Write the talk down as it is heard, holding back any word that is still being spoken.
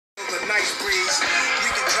nice breeze.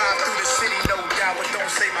 We can drive through the city, no doubt, but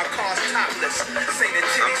don't say my car's topless. Say the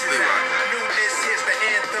titties is out. Newness, here's the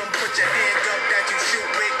anthem. Put your hand up that you shoot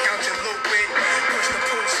with, count your loot with. Push the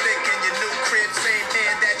pool stick in your new crib, same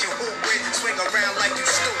hand that you hoop with. Swing around like you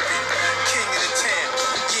stupid. King of the town,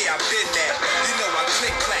 yeah, I've been there. You know I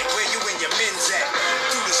click clack, where you and your men's at?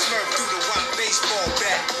 Through the Smurf, through the Rock baseball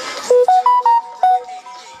bat.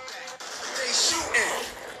 They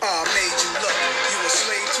shooting. Made you look. You a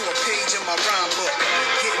slave to a page in my rhyme book.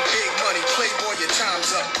 Getting big money, playboy, your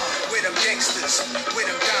time's up. Where them gangsters, where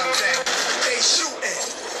them dimes at? They shooting.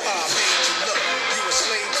 Made you look. You a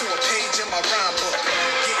slave to a page in my rhyme book.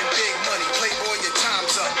 Getting big money, playboy, your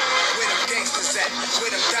time's up. Where them gangsters at?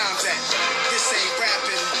 Where them dimes at? This ain't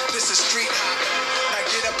rapping, this is street hop. Now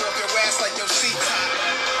get up off your ass like your seat's hot.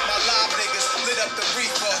 My live niggas lit up the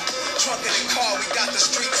reefer. Trunk in the car, we got the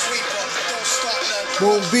street sweeper. Don't start none.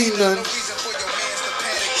 Won't be none. No reason for your mans to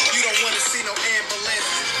panic. You don't want to see no ambulance.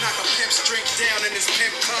 Knock a pimp's drink down in his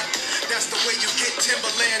pimp cup. That's the way you get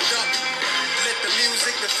Timberland up. Let the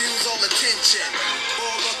music diffuse all attention.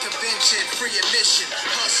 Ball of convention, free admission.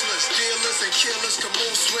 Hustlers, dealers, and killers can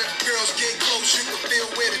move swift. Girls get close, you can feel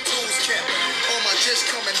where the tools kept. All my just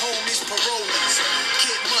coming home, these parolees.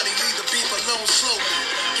 Get money, leave the beef alone slowly.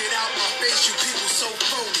 Get out my face, you people so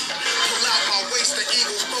phony. Pull out my waist, the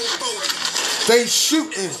eagles both body. They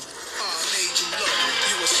shooting. Made you look.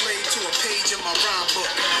 You a slave to a page in my rhyme book.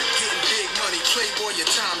 Getting big money, playboy, your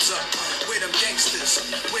time's up. Where them gangsters,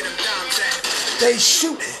 where them dimes at? They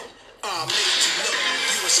shooting. Made you look.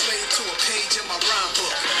 You a slave to a page in my rhyme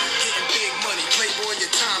book. Getting big money, playboy,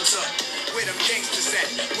 your time's up. Where them gangsters at?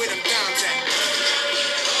 Where them dimes at?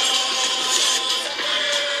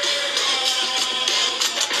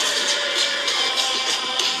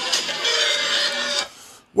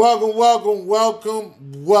 Welcome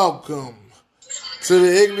to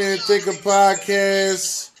the Ignorant Thinker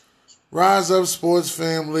Podcast. Rise Up Sports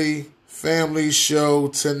Family Show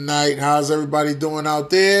tonight. How's everybody doing out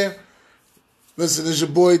there? Listen, it's your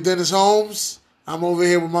boy Dennis Holmes. I'm over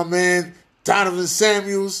here with my man Donovan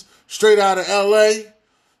Samuels, straight out of LA.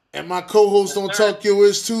 And my co-host on Talk Your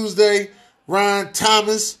Wish Tuesday, Ryan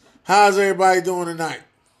Thomas. How's everybody doing tonight?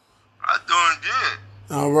 I'm doing good.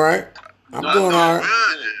 All right. I'm doing all right.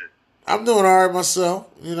 I'm doing all right myself.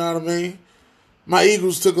 You know what I mean? My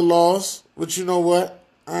Eagles took a loss, but you know what?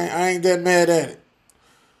 I ain't that mad at it.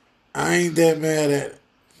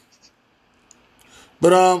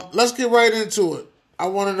 But let's get right into it. I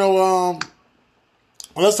want to know.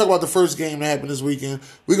 Let's talk about the first game that happened this weekend.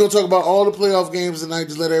 We're gonna talk about all the playoff games tonight.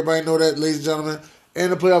 Just let everybody know that, ladies and gentlemen,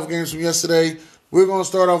 and the playoff games from yesterday. We're gonna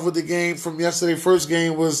start off with the game from yesterday. First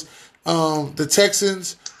game was the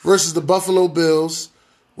Texans versus the Buffalo Bills,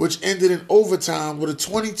 which ended in overtime with a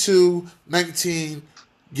 22-19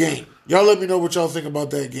 game. Y'all let me know what y'all think about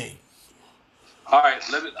that game. All right,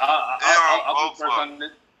 I'll go first on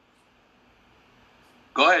this.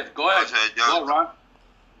 Go ahead. Okay, go, Ron.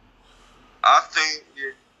 I think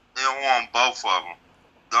they won both of them.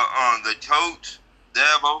 The coach,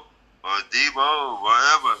 Debo, or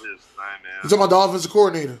whatever his name is. You talking about the offensive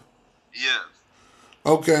coordinator? Yes.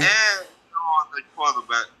 Okay. And on the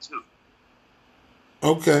quarterback, too.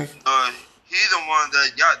 Okay. He's the one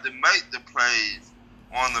that got to make the plays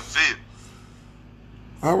on the field.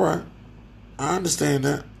 All right. I understand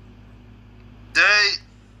that.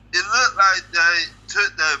 It looked like they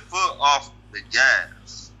took their foot off the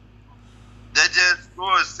gas. They just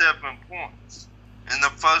scored 7 points in the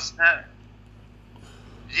first half.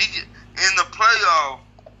 In the playoff,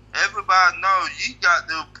 everybody knows you got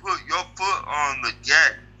to put your foot on the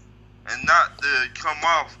gas and not to come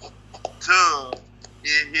off till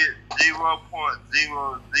it hit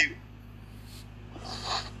 0.00.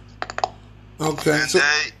 Okay, and so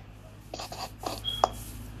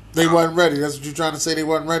they wasn't ready. That's what you're trying to say. They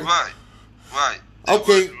wasn't ready. Right.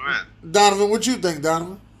 Okay, Donovan, what you think,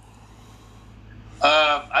 Donovan?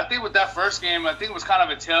 I think with that first game, I think it was kind of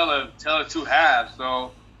a tale of two halves.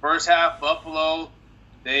 So first half, Buffalo,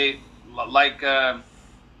 they had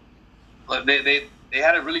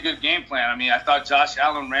a really good game plan. I mean, I thought Josh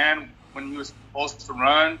Allen ran when he was supposed to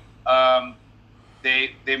run.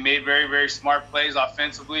 They made very, very smart plays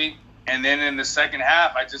offensively. And then in the second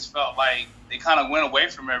half, I just felt like they kind of went away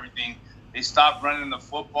from everything. They stopped running the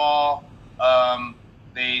football.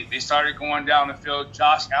 They started going down the field.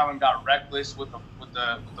 Josh Allen got reckless with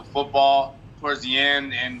the football towards the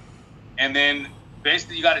end, and then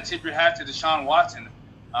basically you got to tip your hat to Deshaun Watson.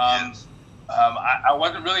 Yes. I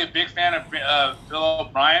wasn't really a big fan of Bill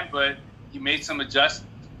O'Brien, but he made some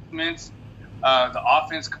adjustments. The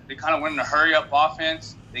offense, they kind of went in a hurry-up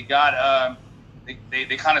offense. They got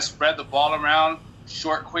They kind of spread the ball around,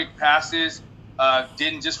 short, quick passes.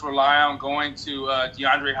 Didn't just rely on going to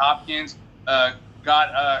DeAndre Hopkins.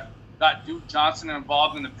 Got Duke Johnson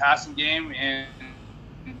involved in the passing game, and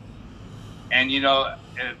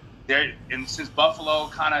since Buffalo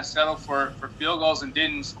kind of settled for field goals and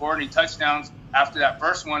didn't score any touchdowns after that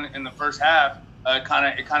first one in the first half, it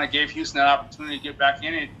kind of gave Houston that opportunity to get back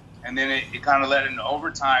in it, and then it kind of led into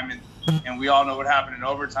overtime, and we all know what happened in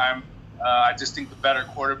overtime. I just think the better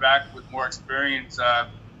quarterback with more experience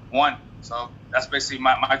won. So that's basically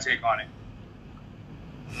my take on it.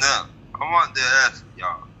 Now, I want to ask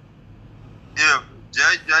y'all, if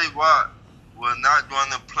J.J. Watt was not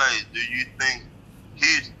going to play, do you think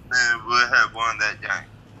Houston would have won that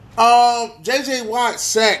game? J.J. Watt's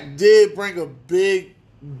sack did bring a big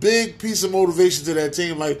piece of motivation to that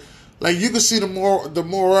team. Like you could see the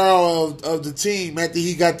morale of the team after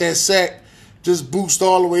he got that sack just boost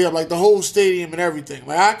all the way up, like the whole stadium and everything.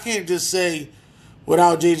 Like I can't just say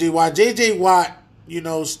without J.J. Watt. J.J. Watt,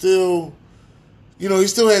 still he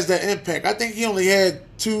still has that impact. I think he only had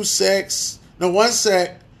 2 sacks. No, 1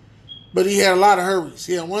 sack, but he had a lot of hurries.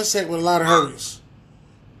 He had 1 sack with a lot of hurries.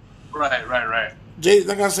 Right.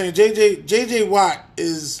 Like I was saying, J.J. Watt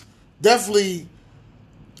is definitely,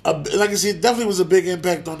 like I said, definitely was a big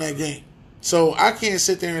impact on that game. So I can't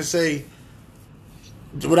sit there and say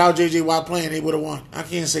without J.J. Watt playing, they would have won. I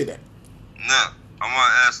can't say that. Now, I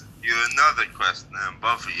want to ask you another question, and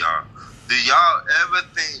both of y'all. Do y'all ever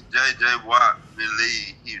think J.J. Watt will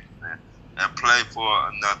leave Houston and play for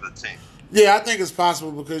another team? Yeah, I think it's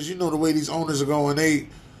possible because the way these owners are going,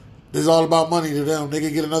 it's all about money to them. They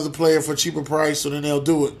can get another player for a cheaper price, so then they'll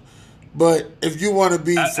do it. But if you want to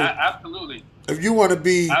be absolutely, if you want to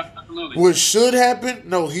be absolutely what should happen,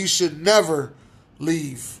 no, he should never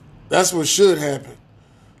leave. That's what should happen.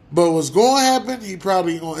 But what's going to happen, he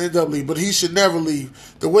probably going to end up leaving. But he should never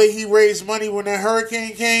leave. The way he raised money when that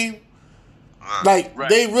hurricane came,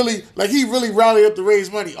 he really rallied up to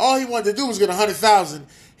raise money. All he wanted to do was get $100,000.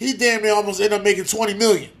 He damn near almost ended up making $20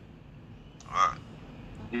 million.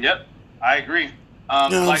 Yep, I agree. You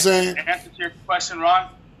know what I'm saying? Answer to your question, Ron.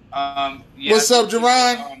 What's up,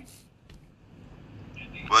 Jerron?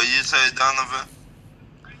 What you say, Donovan?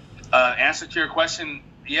 Answer to your question.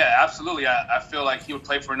 Yeah, absolutely. I feel like he would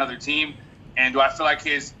play for another team. And do I feel like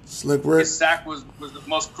his sack was the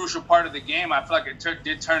most crucial part of the game? I feel like it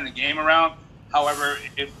did turn the game around. However,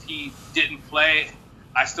 if he didn't play,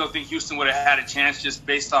 I still think Houston would have had a chance just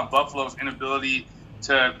based on Buffalo's inability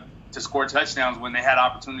to score touchdowns when they had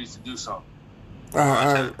opportunities to do so.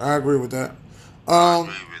 I agree with that. I'm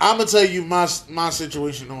going to tell you my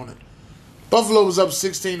situation on it. Buffalo was up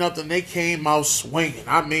 16-0. They came out swinging.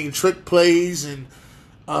 I mean, trick plays and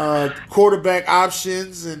quarterback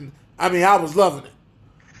options, and I was loving it.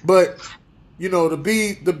 But to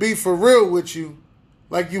be for real with you,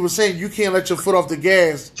 like you were saying, you can't let your foot off the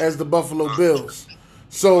gas as the Buffalo Bills.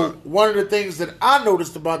 So one of the things that I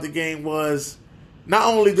noticed about the game was not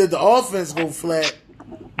only did the offense go flat,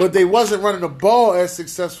 but they wasn't running the ball as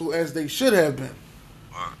successful as they should have been.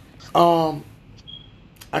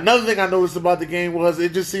 Another thing I noticed about the game was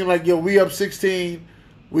it just seemed like, we up 16,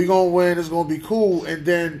 we gonna win, it's gonna be cool. And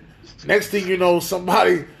then next thing you know,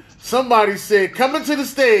 somebody said, coming to the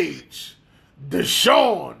stage,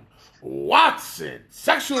 Deshaun Watson,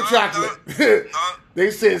 sexual chocolate. No. They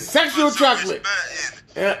said sexual chocolate.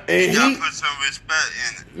 And he put some respect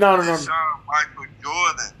in it. No. Michael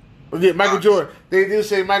Jordan. Yeah, Michael Jordan. They did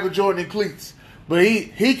say Michael Jordan in cleats. But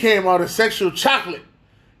he came out as sexual chocolate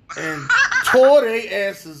and tore their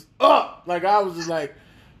asses up. Like, I was just like,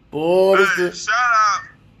 boy, this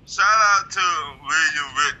Shout out to William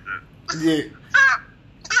Victor. Yeah.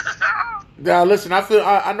 Now, listen,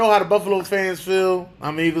 I know how the Buffalo fans feel.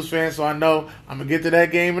 I'm an Eagles fan, so I know. I'm going to get to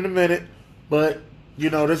that game in a minute. But,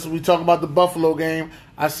 this is we talking about the Buffalo game.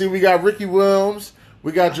 I see we got Ricky Williams.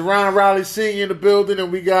 We got Jerron Riley Sr. in the building,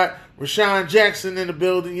 and we got Rashawn Jackson in the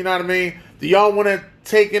building. You know what I mean? Do y'all want to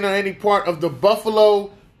take in any part of the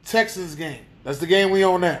Buffalo-Texans game? That's the game we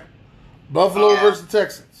on now. Buffalo versus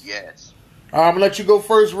Texans. Yes. All right, I'm going to let you go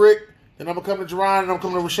first, Rick. Then I'm going to come to Jerron, and I'm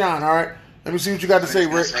coming to Rashawn, all right? Let me see what you got to say,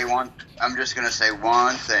 Rick. I'm just going to say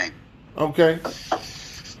one thing. Okay.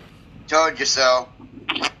 Told you so.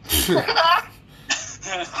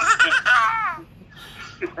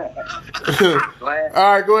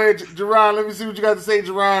 All right, go ahead, Jerron. Let me see what you got to say,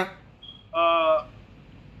 Jerron.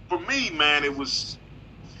 For me, man, it was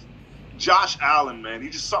Josh Allen, man.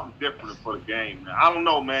 He's just something different for the game, man. I don't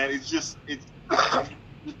know, man. It's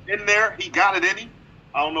in there. He got it in him.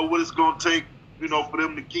 I don't know what it's going to take, for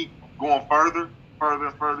them to keep going further,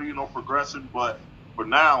 progressing. But for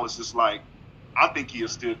now, it's just like I think he'll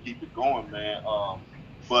still keep it going, man.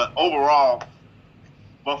 But overall,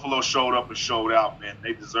 Buffalo showed up and showed out, man.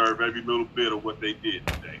 They deserve every little bit of what they did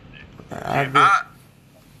today, man. I agree. I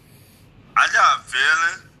got a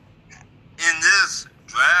feeling in this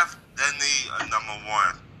draft they need a number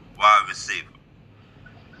one wide receiver.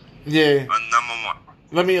 Yeah. A number one.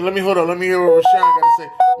 Let me hold on. Let me hear what Rashawn got to say.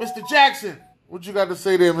 Mr. Jackson, what you got to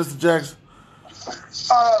say there, Mr. Jackson?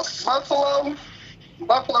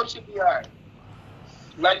 Buffalo should be all right.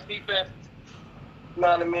 Nice defense. You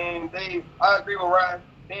know what I mean? I agree with Ryan.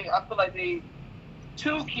 I feel like they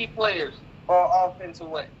two key players on offensive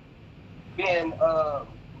way. Being a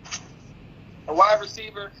wide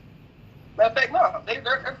receiver. Matter of fact, no,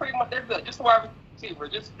 they're pretty much good. Just a wide receiver.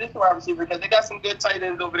 Just a wide receiver because they got some good tight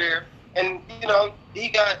ends over there. And, you know, he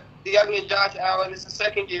got the young Josh Allen. It's his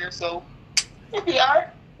second year, so he'll be all right.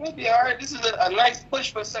 He'll be all right. This is a nice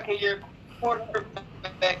push for a second-year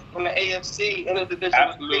quarterback from the AFC in the division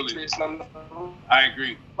of the Patriots. I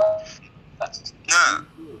agree. Now,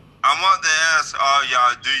 I want to ask all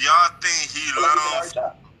y'all, do y'all think he learned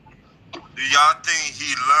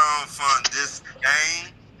from this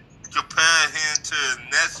game to prepare him to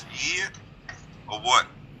next year, or what?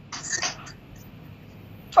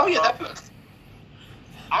 Oh, yeah, definitely.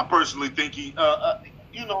 I personally think he,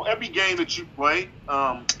 you know, every game that you play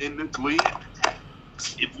in this league,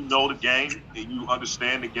 if you know the game and you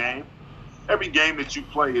understand the game, every game that you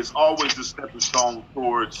play is always the stepping stone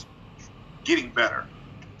towards getting better.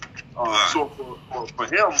 So for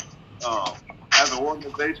him, as an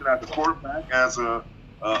organization, as a quarterback, as a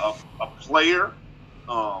player,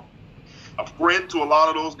 a friend to a lot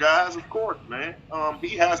of those guys, of course, man.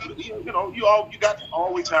 He has to, you know, you got to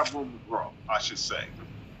always have room to grow, I should say.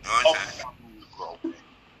 Always have room to grow.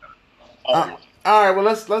 Always. All right, well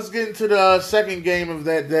let's get into the second game of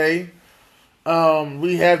that day.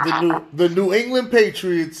 We have the New England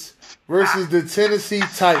Patriots versus the Tennessee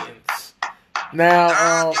Titans.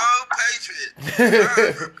 Now,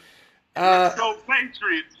 Patriots. Go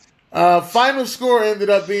Patriots. Final score ended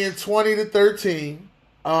up being 20-13.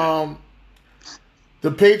 The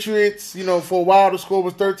Patriots, you know, for a while the score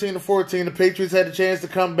was 13-14. The Patriots had a chance to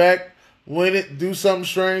come back, win it, do something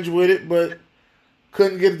strange with it, but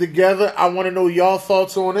couldn't get it together. I want to know y'all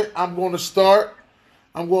thoughts on it. I'm going to start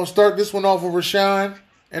this one off with Rashawn,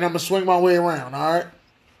 and I'm going to swing my way around, all right?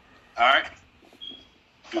 All right.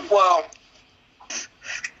 Well,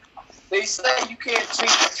 they say you can't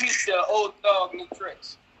teach the old dog new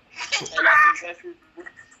tricks. And I think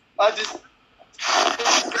that's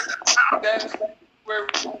that's where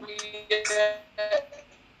we at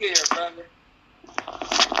here, brother.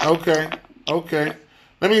 Okay.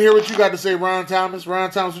 Let me hear what you got to say, Ron Thomas.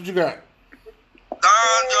 Ron Thomas, what you got?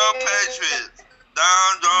 Down your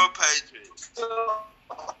Patriots.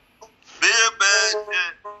 Bill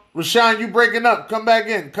Belichick. Rashawn, you breaking up. Come back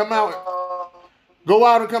in. Come out. Go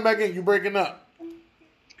out and come back in. You breaking up. Bill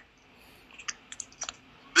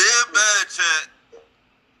Belichick,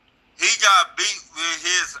 he got beat with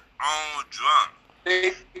his own drum.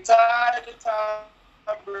 They tied the time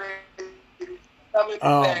Brady.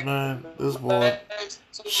 Oh man, this boy.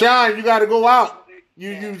 Shine, you got to go out.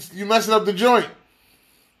 You messing up the joint.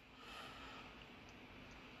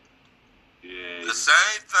 Yeah. The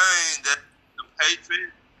same thing that the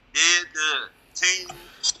Patriots did the team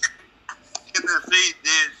Tennessee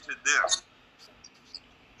did to them.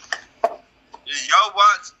 If y'all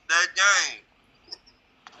watch that game,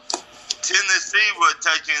 Tennessee was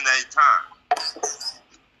taking their time.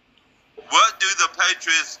 What do the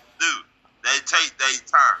Patriots do? They take their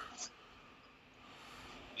time.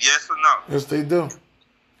 Yes or no? Yes, they do.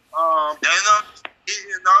 They don't get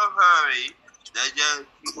in no hurry. They just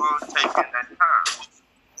keep on taking their time.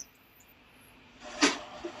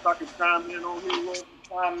 If I can chime in on here one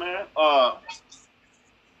time, man.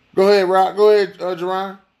 Go ahead, Rock. Go ahead,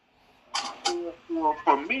 Jerron.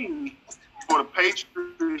 For me, for the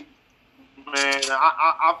Patriots, man,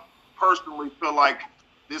 I personally feel like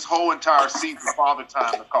this whole entire season, Father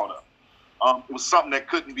Time, has caught up. It was something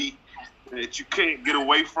that you can't get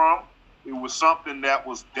away from. It was something that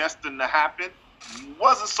was destined to happen. It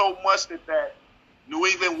wasn't so much that New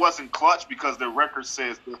England wasn't clutch because their record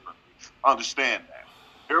says different. Understand that.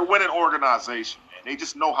 They're a winning organization, man. They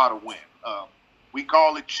just know how to win. We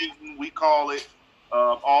call it cheating. We call it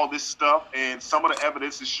all this stuff. And some of the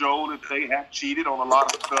evidence has shown that they have cheated on a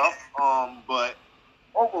lot of stuff. But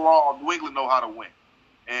overall, New England know how to win.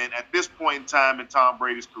 And at this point in time in Tom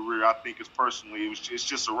Brady's career, I think it's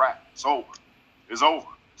just a wrap. It's over. It's over.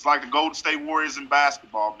 It's like the Golden State Warriors in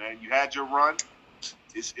basketball, man. You had your run.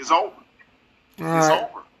 It's over. All right.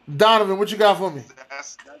 Over. Donovan, what you got for me?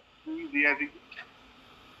 That's easy as it gets.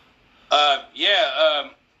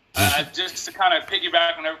 Just to kind of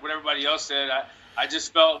piggyback on what everybody else said, I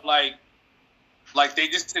just felt like they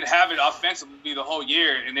just didn't have it offensively the whole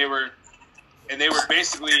year, and they were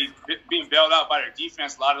basically being bailed out by their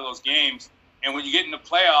defense a lot of those games. And when you get in the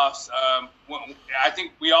playoffs, I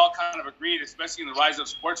think we all kind of agreed, especially in the Rise Up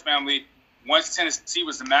Sports family, once Tennessee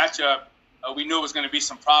was the matchup, we knew it was going to be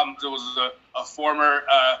some problems. It was a former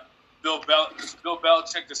Bill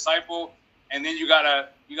Belichick disciple, and then you got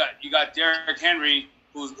Derrick Henry,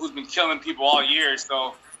 who's been killing people all year.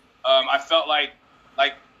 So I felt like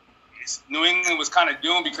New England was kind of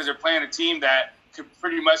doomed because they're playing a team that could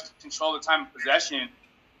pretty much control the time of possession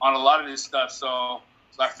on a lot of this stuff. So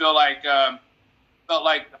I feel like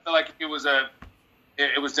it was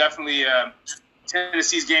definitely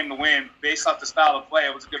Tennessee's game to win based off the style of play.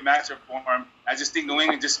 It was a good matchup for him. I just think New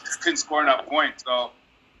England just couldn't score enough points. So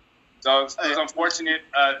it was unfortunate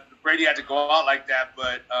Brady had to go out like that,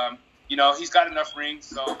 but he's got enough rings,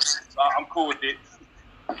 so I'm cool with it.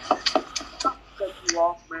 Cut you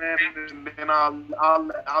off, man, and then I'll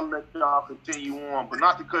let y'all continue on. But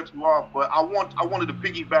not to cut you off, but I wanted to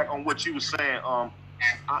piggyback on what you were saying.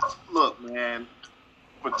 Look, man,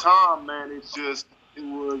 for Tom, man,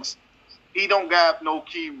 he don't got no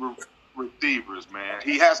key receivers, man.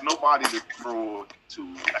 He has nobody to throw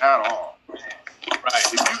to at all. Right.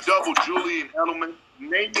 If you double Julian Edelman,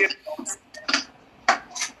 name it.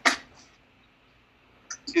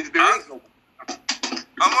 There is no. I'm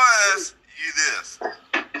gonna ask you this.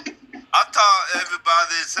 I thought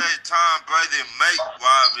everybody said Tom Brady make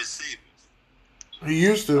wide receivers. He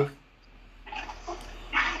used to.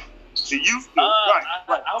 He used to. Right.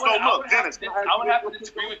 I would have to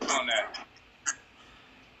disagree with you on that.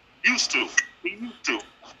 Used to. He used to.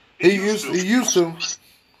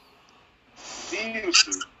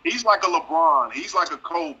 He's like a LeBron. He's like a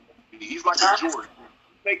Kobe. He's like a Jordan.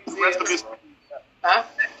 Take the rest of his.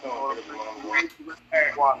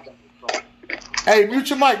 Hey, mute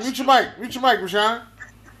your mic, Rashawn.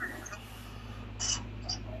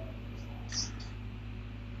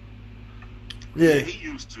 Yeah, he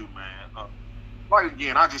used to, man. Like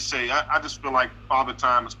again, I just feel like Father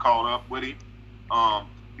Time has caught up with him.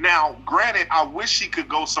 Now, granted, I wish he could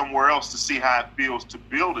go somewhere else to see how it feels to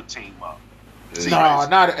build a team up. No,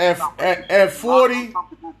 not at 40.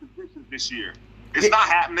 This year, it's not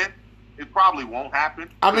happening. It probably won't happen.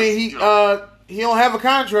 I mean, he don't have a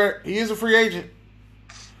contract. He is a free agent.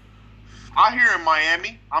 I hear in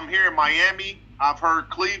Miami. I'm here in Miami. I've heard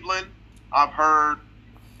Cleveland. I've heard.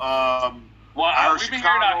 We've been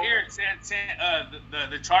hearing out here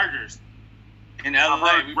the Chargers in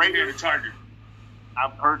LA. We've been hearing the Chargers.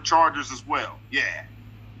 I've heard Chargers as well. Yeah.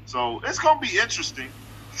 So it's going to be interesting.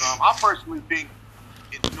 I personally think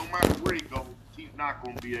no matter where he goes, he's not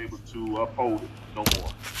going to be able to uphold it no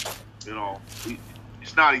more.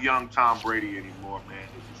 It's not a young Tom Brady anymore, man.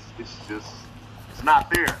 It's not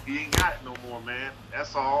there. He ain't got it no more, man.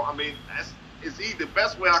 That's all. I mean, it's the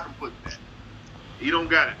best way I can put that. He don't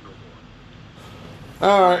got it no more.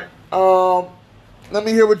 All right. Let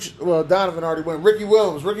me hear Donovan already went. Ricky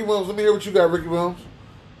Williams, let me hear what you got, Ricky Williams.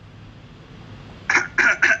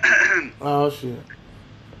 Oh, shit.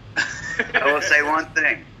 I will say one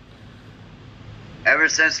thing. Ever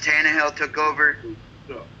since Tannehill took over,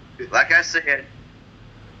 like I said,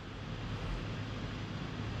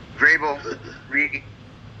 Vrabel reinvented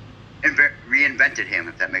him,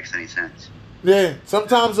 if that makes any sense. Yeah,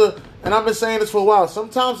 sometimes, and I've been saying this for a while,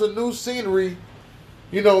 sometimes a new scenery,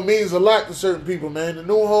 means a lot to certain people, man. The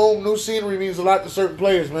new home, new scenery means a lot to certain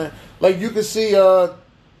players, man. Like, you can see,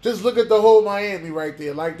 just look at the whole Miami right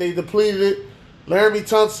there. Like, they depleted it. Laramie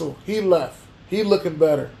Tunsil, he left. He looking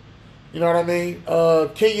better. You know what I mean?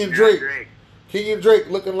 Kenyon Drake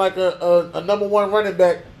looking like a number one running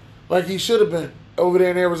back like he should have been over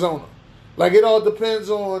there in Arizona. Like, it all depends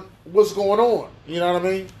on what's going on. You know what I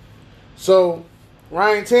mean? So,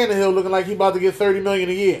 Ryan Tannehill looking like he about to get $30 million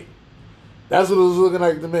a year. That's what it was looking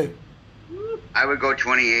like to me. I would go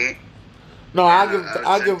 28. No, I'll give him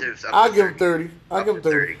 30. I'll give him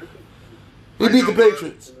 30. He beat the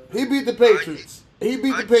Patriots. He beat the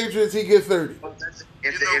Patriots, he get 30.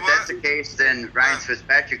 If that's the case, then Ryan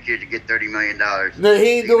Fitzpatrick here to get $30 million. No,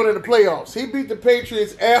 he ain't doing it in the playoffs. He beat the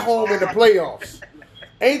Patriots at home in the playoffs.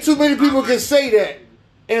 Ain't too many people can say that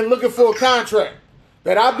and looking for a contract.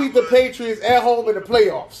 That I beat the Patriots at home in the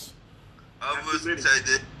playoffs. I would say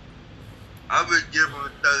that. I would give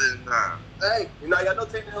him 39. Hey, y'all know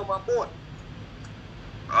Tannehill my boy.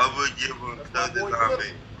 I would give him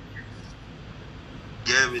 39.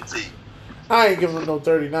 Guaranteed. I ain't giving him no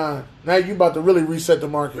 39. Now you about to really reset the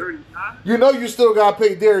market. 39? You still got to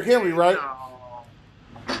pay Derrick Henry, right?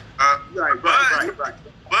 Right.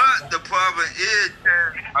 But the problem is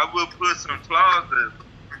that I will put some clauses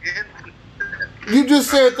in. You just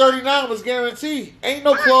said 39 was guaranteed. Ain't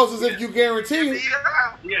no clauses if you guarantee it.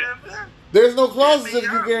 Yeah. There's no clauses if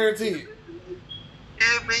you guarantee it.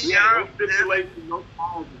 Hear me Yeah, out. no stipulation, no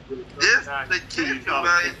clauses. This the kicker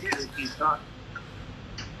right here.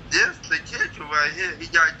 This the kicker right here. He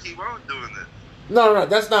got to keep on doing this. No,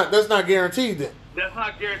 that's not guaranteed then. That's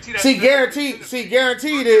not guaranteed. See,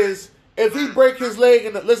 guaranteed is if he break his leg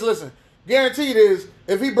in the listen. Guaranteed is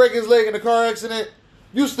if he break his leg in a car accident,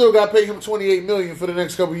 you still got to pay him $28 million for the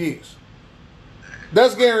next couple years.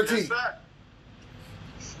 That's guaranteed.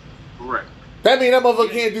 Correct. That means that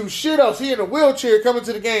motherfucker can't do shit else. He in a wheelchair coming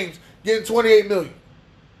to the games getting $28 million.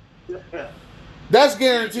 That's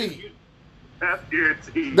guaranteed. That's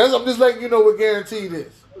guaranteed. I'm just letting you know what guaranteed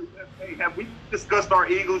is. Hey, have we discussed our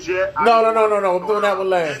Eagles yet? No. I'm doing that one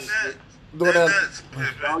last. Doing that.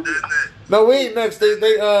 No, we ain't next. We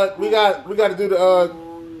got to do the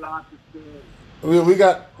we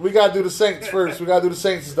got to do the Saints first. We got to do the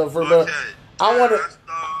Saints and stuff first. But I want to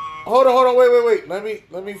hold on. Wait. Let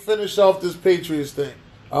me finish off this Patriots thing.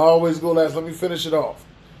 I always go last. Let me finish it off.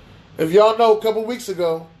 If y'all know, a couple weeks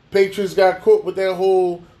ago, Patriots got caught with that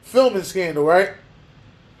whole filming scandal, right?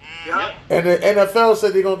 Yeah. And the NFL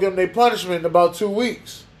said they're gonna give them their punishment in about 2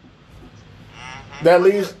 weeks. That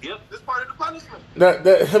leaves. Yep, this part of the punishment. No.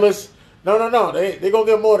 They gonna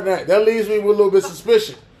get more than that. That leaves me with a little bit of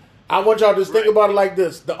suspicion. I want y'all to just think about it like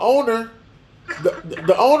this: the owner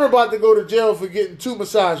about to go to jail for getting 2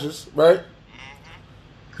 massages, right?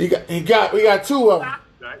 We got 2 of them.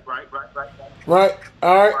 Right.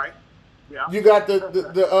 All right. Right. Yeah. You got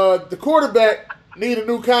the quarterback need a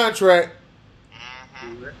new contract.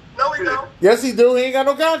 No, we don't. Yes, he do. He ain't got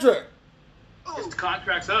no contract. His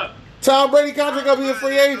contract's up. Tom Brady contract gonna be a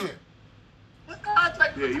free agent.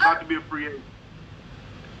 Yeah, you about to be a free agent.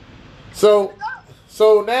 So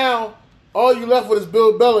now all you left with is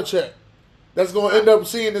Bill Belichick. That's gonna end up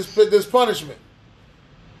seeing this punishment.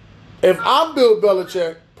 If I'm Bill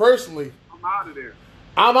Belichick, personally, I'm out of there.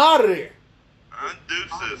 I'm out of there. I'm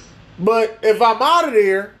deuces. But if I'm out of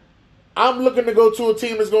there, I'm looking to go to a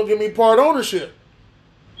team that's gonna give me part ownership.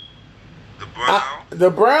 The Browns. The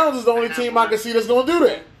Browns is the only team I can see that's gonna do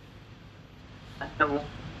that.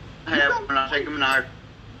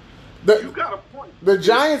 You got a point. The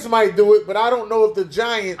Giants might do it, but I don't know if the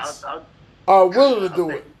Giants are willing to do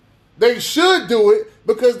it. They should do it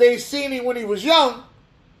because they seen him when he was young,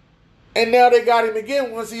 and now they got him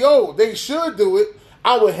again once he old. They should do it.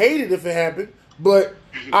 I would hate it if it happened, but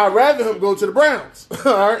I'd rather him go to the Browns.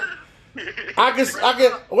 All right. I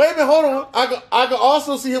can. Wait a minute. Hold on. I can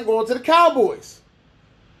also see him going to the Cowboys.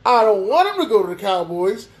 I don't want him to go to the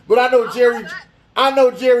Cowboys, but I know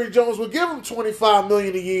Jerry Jones would give him $25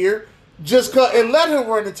 million a year just and let him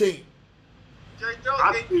run the team.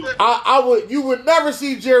 You would never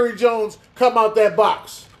see Jerry Jones come out that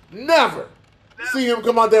box. Never see him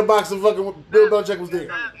come out that box and fucking Bill Belichick was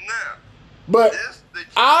there. But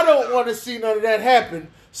I don't want to see none of that happen.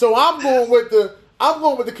 So I'm going with the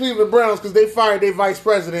Cleveland Browns because they fired their vice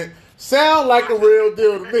president. Sound like a real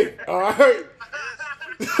deal to me. All right.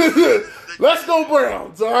 Let's go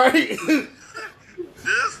Browns. All right.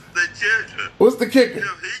 This the kicker. What's the kicker? If he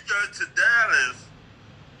goes to Dallas,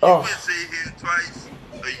 you Oh. will see him twice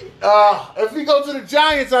a year. If he go to the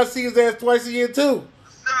Giants, I see his ass twice a year too.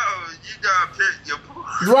 So you gotta pick your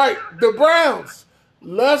point. Right, the Browns.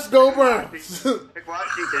 Let's go Browns. Pick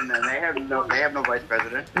Washington, then they have no vice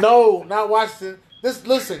president. No, not Washington.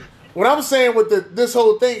 Listen. What I'm saying with this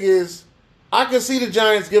whole thing is, I can see the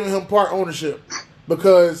Giants giving him part ownership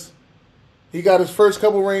because he got his first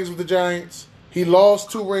couple rings with the Giants. He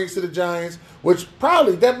lost 2 rings to the Giants, which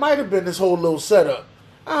probably that might have been this whole little setup.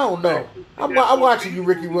 I don't know. I'm watching you,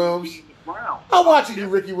 Ricky Williams. I'm watching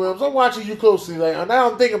you closely. Like, now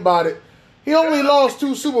I'm thinking about it. He only lost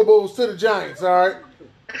 2 Super Bowls to the Giants, all right?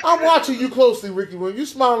 I'm watching you closely, Ricky Williams. You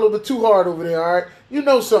smile a little bit too hard over there, all right? You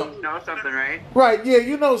know something. You know something, right? Right, yeah,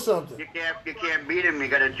 you know something. You can't beat him. You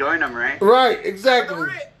got to join him, right? Right,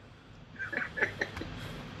 exactly.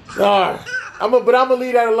 All right. But I'm going to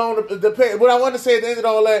leave that alone. What I want to say at the end of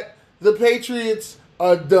all that, the Patriots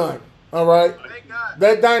are done, all right?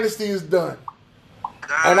 That dynasty is done.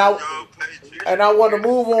 And I want to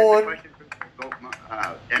move on.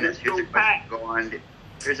 Dennis, here's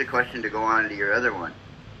a question to go on to your other one.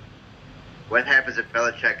 What happens if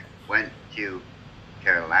Belichick went to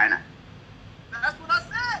Carolina? That's what I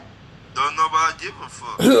said. Don't nobody give a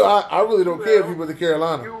fuck. I really don't care if he went to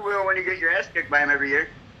Carolina. You will when you get your ass kicked by him every year.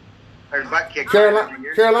 Or butt kick.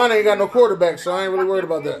 Carolina ain't got no quarterback, so I ain't really worried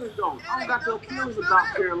about that. I don't got no feelings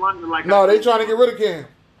about Carolina. Like No, they trying to get rid of Cam.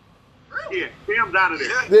 Yeah, Cam's out of there.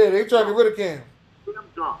 Yeah, they trying to get rid of Cam. Cam's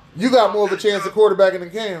gone. You got more of a chance of quarterbacking than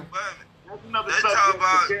Cam. That's another They subject. talk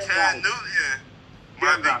about for Cam Newton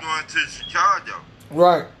might be going to Chicago.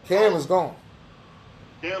 Right. Cam is gone.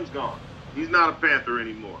 Cam's gone. He's not a Panther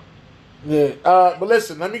anymore. Yeah. But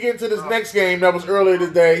listen, let me get into this next game that was earlier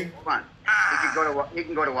today. Hold on. He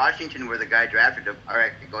can go to Washington where the guy drafted him. All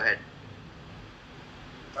right, go ahead.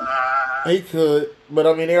 He could, but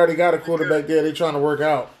I mean, they already got a quarterback there. They trying to work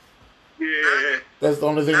out. Yeah. That's the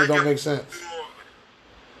only thing that don't make sense.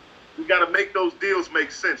 We got to make those deals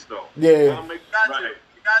make sense, though. Yeah. Gotta make- You got right. to.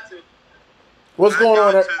 You got to. What's going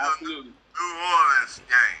on? To the New Orleans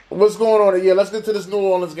game. What's going on? Yeah, let's get to this New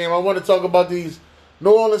Orleans game. I want to talk about these.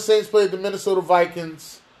 New Orleans Saints played the Minnesota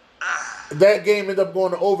Vikings. That game ended up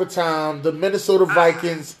going to overtime. The Minnesota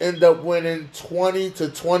Vikings end up winning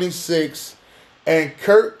 20-26, and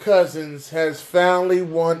Kirk Cousins has finally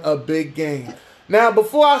won a big game. Now,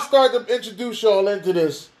 before I start to introduce y'all into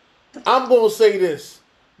this, I'm going to say this.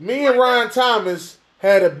 Me and Ryan Thomas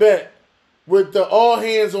had a bet with the all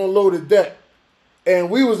hands on loaded deck. And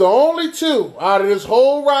we was the only two out of this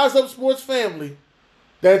whole Rise Up Sports family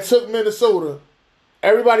that took Minnesota.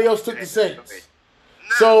 Everybody else took the Saints.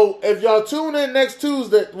 So if y'all tune in next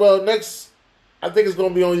Tuesday, I think it's going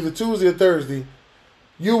to be on either Tuesday or Thursday,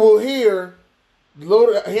 you will hear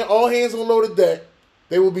all hands on loaded deck.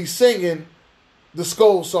 They will be singing the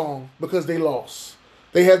Skull song because they lost.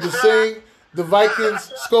 They have to sing the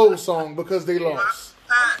Vikings Skull song because they lost.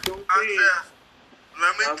 Let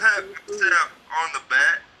me pat myself on the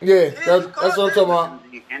back. Yeah, that's what I'm talking about.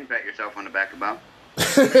 You can pat yourself on the back about.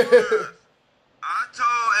 I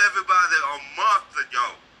told everybody a month ago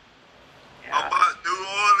about New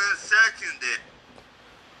Orleans secondary.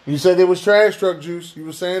 You said they was trash truck juice. You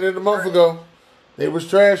were saying it a month ago. They was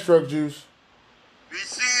trash truck juice. We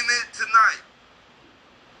seen it tonight.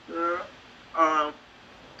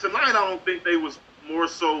 Tonight, I don't think they was more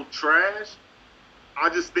so trash. I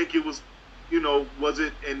just think it was, was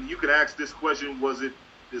it? And you could ask this question: was it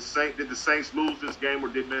did the Saints lose this game, or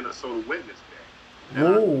did Minnesota win this game?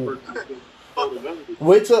 Ooh. And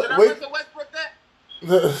Wait till Did I went to Westbrook that?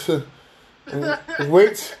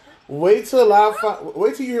 wait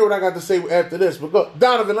till you hear what I got to say after this. But go,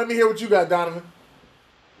 Donovan, let me hear what you got, Donovan.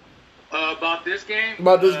 About this game.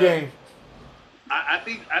 Game. I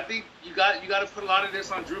think you got to put a lot of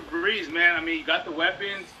this on Drew Brees, man. I mean, you got the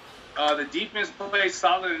weapons. The defense plays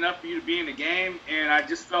solid enough for you to be in the game, and I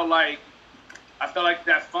just felt like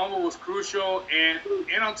that fumble was crucial. And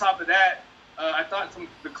on top of that, I thought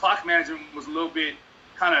the clock management was a little bit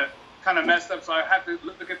kind of messed up. So I have to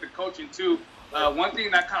look at the coaching too. One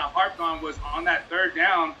thing that kind of harped on was on that third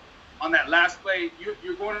down, on that last play,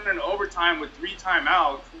 you're going into overtime with 3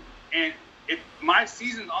 timeouts, and if my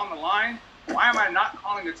season's on the line, why am I not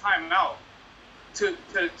calling a timeout to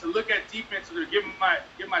look at defense or to give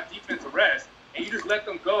my defense a rest? And you just let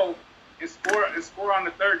them go and score on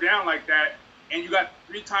the third down like that, and you got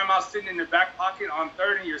 3 timeouts sitting in your back pocket on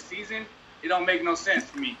third in your season. It don't make no sense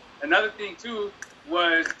to me. Another thing too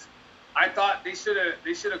was I thought they should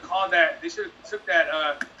have called that. They should have took that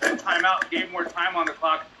timeout, gave more time on the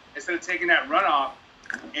clock instead of taking that runoff.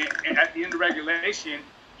 And at the end of regulation,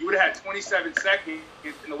 you would have had 27 seconds.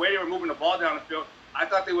 And the way they were moving the ball down the field, I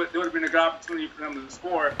thought there would have been a good opportunity for them to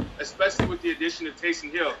score, especially with the addition of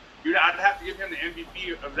Taysom Hill. I'd have to give him the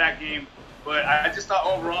MVP of that game. But I just thought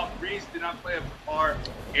overall, Brees did not play up to par,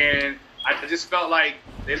 and I just felt like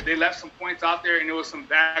they left some points out there, and there was some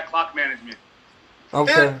bad clock management.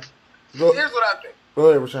 Okay. Here's what I think. Go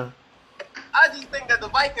ahead, Rashawn. I just think that the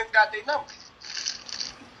Vikings got their numbers.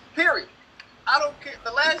 Period. I don't care.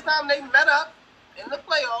 The last time they met up in the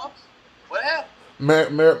playoffs, what happened?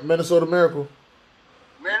 Minnesota Miracle.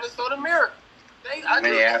 Minnesota Miracle.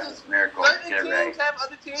 Minneapolis Miracle. Certain Yeah, teams right. have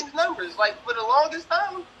other teams' numbers. Like, for the longest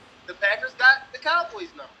time, the Packers got the Cowboys'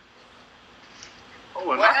 numbers.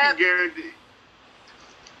 Oh, and What I can happened? guarantee.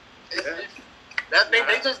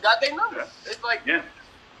 They just got their numbers. It's like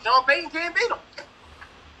Sean Payton can't beat them.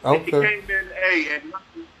 He Okay. came in,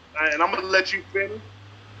 and I'm gonna let you finish.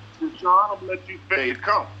 John, I'm gonna let you finish.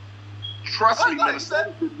 Come. Trust me, Like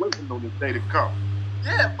Minnesota's been waiting on this day to come.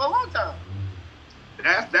 Yeah, for a long time.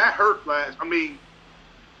 That hurt last. I mean,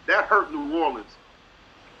 that hurt New Orleans.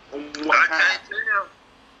 On what I can't happened. tell.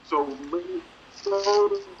 So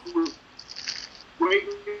Minnesota was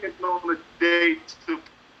waiting on the day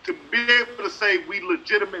to be able to say we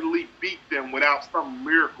legitimately beat them without some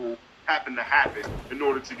miracle happen in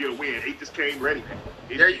order to get a win. They just came ready.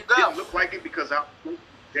 There you go. It didn't look like it because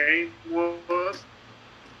game was,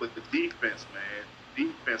 but the defense, man.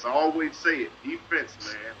 Defense, I always say it. Defense,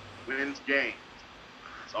 man, wins games.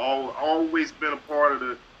 It's always been a part of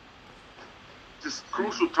the just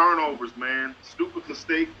crucial turnovers, man. Stupid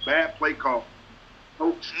mistake, bad play call.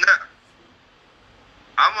 Coach. Now,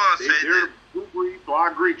 I want to say They're this. Drew Brees, so I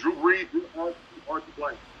agree. Drew Brees, Archie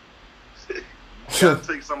Blank. You gotta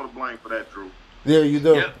take some of the blame for that, Drew. Yeah, you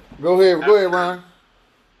do. Yep. Go ahead, Ryan.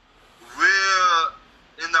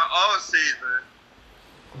 We're in the off season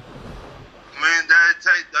when they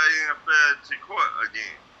take the NFL to court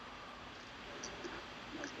again.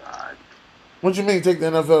 God. What you mean take the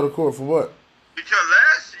NFL to court for what? Because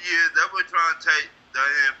last year they were trying to take the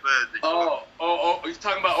NFL to court. Oh! He's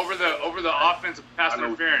talking about over the offensive pass I know.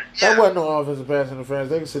 interference. That wasn't no offensive pass interference.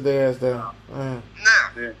 They can sit their ass down. Man.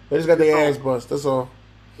 Now, Yeah. They just got their ass bust. That's all.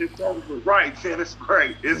 It's over. Right, Ken. It's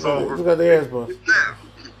great. It's They over. just got their ass bust. now,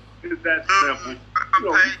 It's that simple. You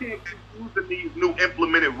know, you can't keep using these new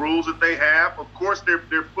implemented rules that they have. Of course, they're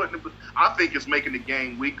putting it. I think it's making the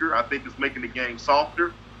game weaker. I think it's making the game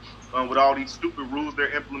softer with all these stupid rules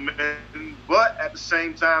they're implementing. But at the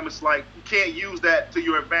same time, it's like you can't use that to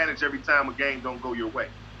your advantage every time a game don't go your way.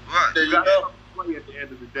 right. You got to play at the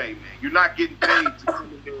end of the day, man. You're not getting paid to come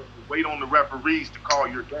in there and wait on the referees to call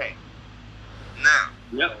your game. Now,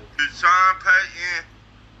 Yep. to Sean Payton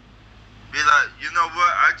be like, you know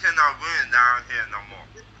what? I cannot win down here no more.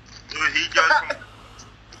 Dude, he got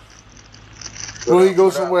some. Will he go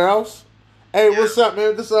somewhere else? Hey, what's up,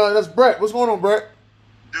 man? That's Brett. What's going on, Brett?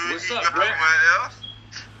 Dude, What's he up, got Brett? somewhere else.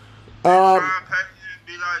 Um, Sean Payton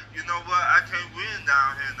be like, you know what? I can't win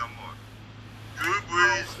down here no more. Drew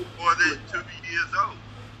Brees, 42 years old.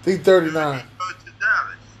 he's 39. He go to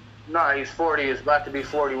Dallas. No, he's 40. He's about to be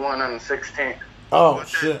 41 on the 16th. Oh What's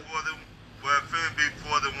shit. that 40? Well, finna be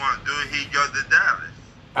 41. Dude, he go to Dallas.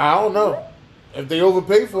 I don't know. If they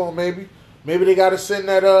overpay for him, maybe they got to send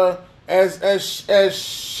that. As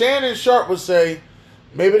Shannon Sharp would say,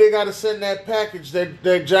 maybe they got to send that package,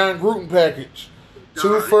 that John Gruden package,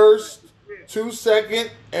 2 first, 2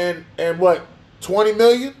 second, and what, 20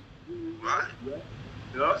 million? Right?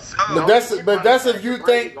 Yep. So, But that's if you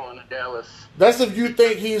think going to Dallas. that's if you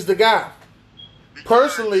think he's the guy.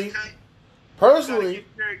 Personally, You gotta Personally,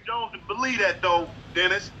 get Jerry Jones to believe that, though,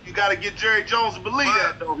 Dennis. You got to get Jerry Jones to believe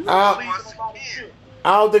that, though. He Uh, don't believe once nobody again, shit.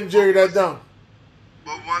 I don't think Jerry that dumb.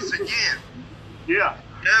 but once again, Yeah.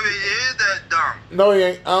 Jerry is that dumb. No, he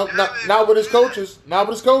ain't. Not with his coaches. Not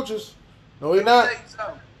with his coaches. No, he not.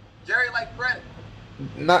 Jerry like Brett.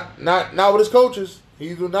 Not with his coaches.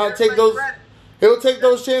 He do not take those. He'll take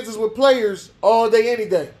those chances with players all day, any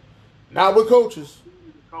day. Not with coaches.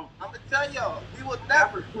 I'm gonna tell y'all, we would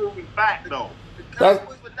Never never. proven fact, though. The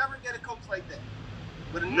Cowboys would never get a coach like that.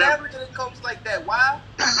 Would never get a coach like that. Why?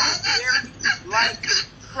 Jerry likes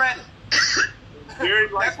credit. Jerry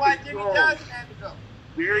likes That's why Jimmy control. Johnson had to go.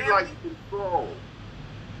 Jerry likes control.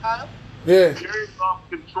 Huh? Yeah. Jerry loves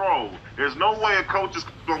control. There's no way a coach is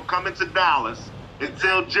going to come into Dallas and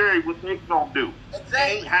tell Jerry what they're going to do.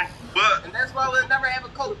 Exactly. But And that's why we'll never have a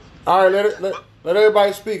coach. All right, let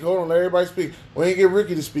everybody speak. Hold on, let everybody speak. We ain't get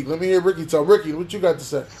Ricky to speak. Let me hear Ricky talk. Ricky, what you got to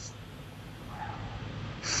say?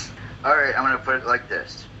 All right, I'm going to put it like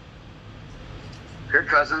this. Kirk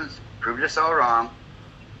Cousins proved us all wrong.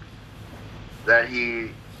 That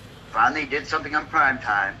he finally did something on prime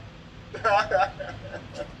time.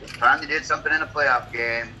 Finally did something in a playoff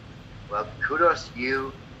game. Well, kudos to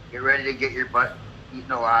you. Get ready to get your butt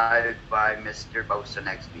eaten alive by Mr. Bosa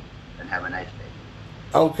next week. And have a nice day.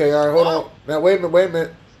 Okay, all right, hold on. Now, wait a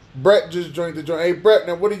minute. Brett just joined the joint. Hey, Brett,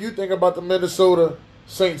 now what do you think about the Minnesota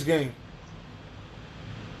Saints game?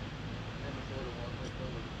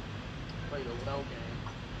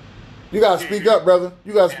 You got to speak up, brother.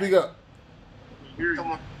 You got to speak up.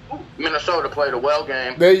 Come on. Minnesota played a well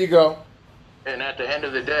game, There you go. and at the end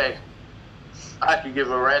of the day, I could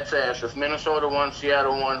give a rat's ass if Minnesota won,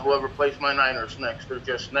 Seattle won, whoever plays my Niners next. They're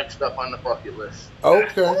just next up on the bucket list.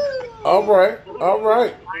 Okay. All right. All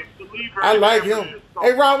right. I like him.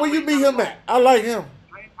 Hey, Ron, where you meet him at? I like him.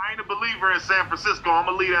 I ain't a believer in San Francisco. I'm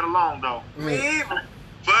going to leave that alone, though.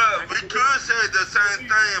 but we could say the same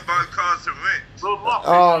thing about Carson Wentz. Good luck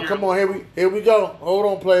Oh, this year. come on. Here we go. Hold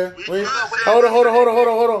on, player. We We- could say Hold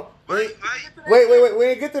on. Wait. Wait. We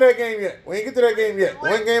ain't get to that game yet.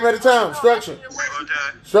 One game at a time. Structure.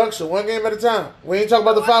 Okay. One game at a time. We ain't talking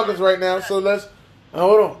about the Falcons right now, so let's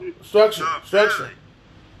hold on. Structure.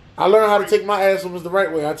 I learned how to take my ass the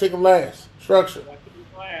right way. I take them last. Structure.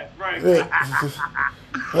 Right. Yeah.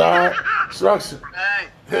 All right. Structure.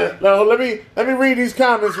 No, let me read these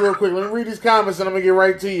comments real quick. Let me read these comments and I'm gonna get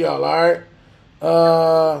right to y'all. All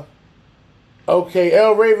right. Okay,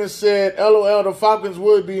 L. Raven said, LOL, the Falcons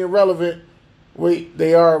would be irrelevant. Wait,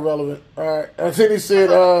 they are irrelevant. All right. And then he said,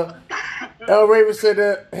 L. Raven said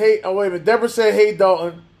that, hey, oh, wait a minute. Deborah said, hey,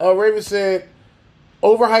 Dalton. L. Raven said,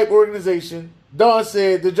 overhyped organization. Dalton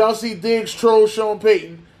said, did y'all see Diggs troll Sean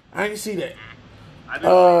Payton? I didn't see that. I didn't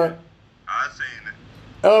I seen it.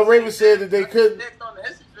 L. Raven said that they couldn't.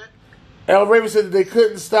 L. Raven said that they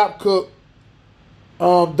couldn't stop Cook.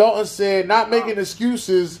 Dalton said, not making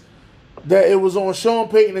excuses that it was on Sean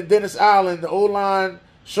Payton and Dennis Allen. The O-line,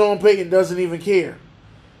 Sean Payton doesn't even care.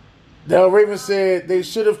 L. Raven said they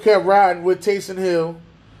should have kept riding with Taysom Hill.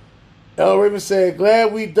 L. Raven said,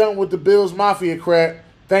 glad we done with the Bills Mafia crap,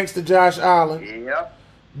 thanks to Josh Allen. Yep.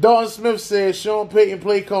 Dalton Smith said Sean Payton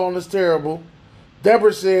play calling is terrible.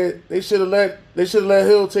 Deborah said they should have let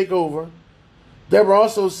Hill take over. Deborah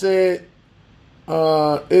also said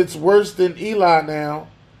it's worse than Eli now.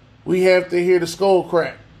 We have to hear the skull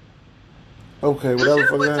crack. Okay,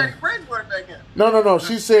 whatever. No.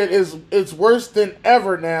 She said it's worse than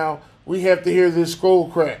ever now. We have to hear this skull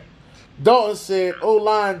crack. Dalton said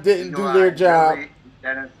O-line didn't do their job.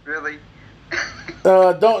 Really?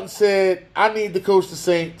 Dalton said, I need to coach the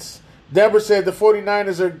Saints. Deborah said the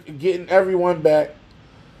 49ers are getting everyone back.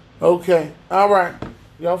 Okay. All right.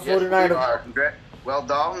 Y'all 49ers. Well,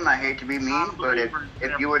 Dalton, I hate to be mean, but if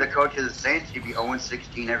you were the coach of the Saints, you'd be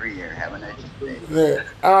 0-16 every year. Have a nice day. Yeah.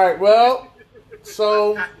 All right. Well,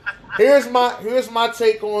 so here's my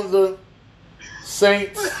take on the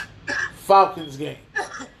Saints Falcons game.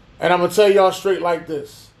 And I'm going to tell y'all straight like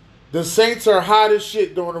this. The Saints are hot as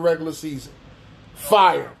shit during the regular season.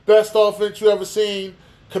 Fire. Best offense you ever seen.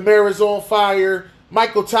 Kamara's on fire.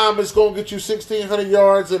 Michael Thomas going to get you 1,600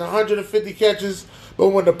 yards and 150 catches. But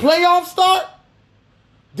when the playoffs start,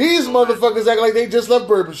 these motherfuckers act like they just left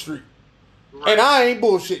Bourbon Street. And I ain't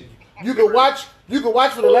bullshitting you. You can watch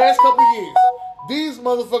for the last couple of years. These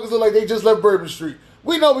motherfuckers look like they just left Bourbon Street.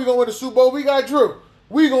 We know we're going to win the Super Bowl. We got Drew.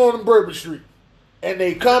 We going to Bourbon Street. And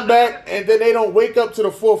they come back, and then they don't wake up to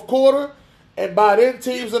the fourth quarter, and by then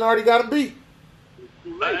teams have already got them beat.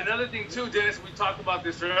 Another thing too, Dennis, we talked about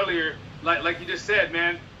this earlier. Like you just said,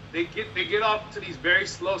 man, they get off to these very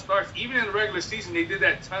slow starts. Even in the regular season, they did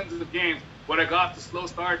that tons of games where they got off to slow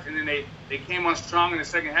starts, and then they came on strong in the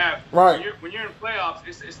second half. Right. When you're in playoffs,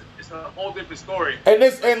 it's a whole different story. And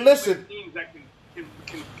listen, teams that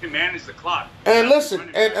can manage the clock. And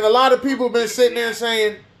listen, and a lot of people have been sitting there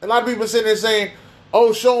saying,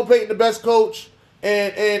 oh, Sean Payton the best coach,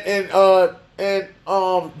 and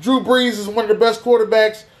Drew Brees is one of the best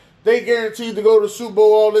quarterbacks. They guaranteed to go to the Super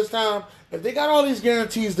Bowl all this time. If they got all these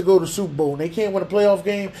guarantees to go to the Super Bowl and they can't win a playoff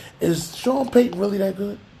game, is Sean Payton really that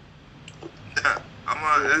good?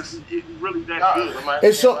 It's really that good.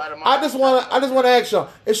 Is I just want to ask y'all: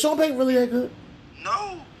 is Sean Payton really that good?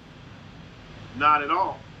 No, not at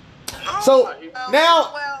all. No. So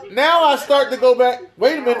now I start to go back.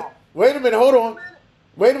 Wait a minute, hold on.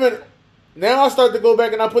 Wait a minute. Now I start to go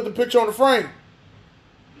back and I put the picture on the frame.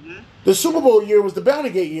 Mm-hmm. The Super Bowl year was the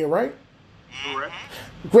Bountygate year, right? Correct.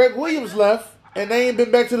 Greg Williams left, and they ain't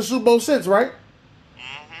been back to the Super Bowl since, right?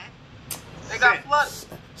 Mm-hmm. They got flooded.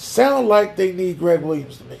 Sound like they need Greg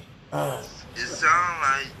Williams to me. It sound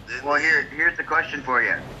like. Well, here's the question for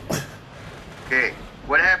you. Okay,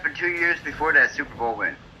 what happened 2 years before that Super Bowl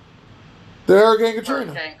win? The Hurricane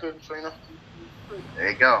Katrina.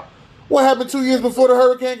 There you go. What happened 2 years before the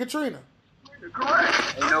Hurricane Katrina?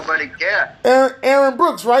 Correct. Ain't nobody care. Aaron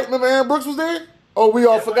Brooks, right? Remember Aaron Brooks was there? Oh, we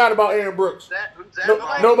all forgot about Aaron Brooks. Who's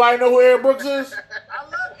that? Nobody know who Aaron Brooks is? I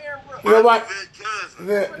love Aaron Brooks. Nobody.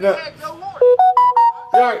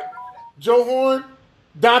 Right. Joe Horn,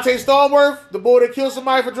 Dante Stallworth, the boy that killed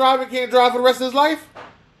somebody for driving, can't drive for the rest of his life?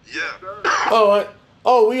 Yeah.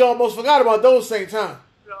 Oh, we almost forgot about those Saints, huh?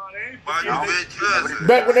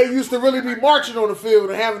 Back when they used to really be marching on the field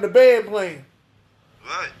and having the band playing.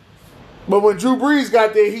 Right. But when Drew Brees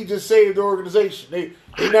got there, he just saved the organization. They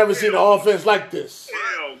never seen an offense like this.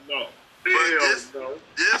 Hell no. This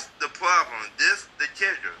the problem. This the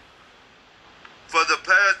kicker. For the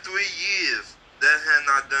past 3 years, they had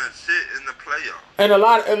not done shit in the playoffs. And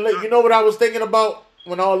you know what I was thinking about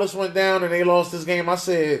when all this went down and they lost this game? I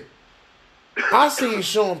said, I seen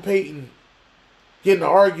Sean Payton get in an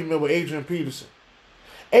argument with Adrian Peterson.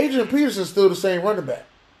 Adrian Peterson's still the same running back.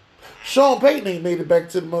 Sean Payton ain't made it back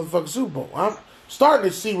to the motherfucking Super Bowl. I'm starting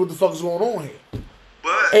to see what the fuck is going on here.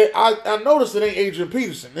 But And I noticed it ain't Adrian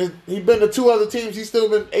Peterson. He been to 2 other teams. He's still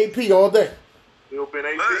been AP all day. Still been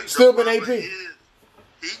AP. but Still the been AP. problem is,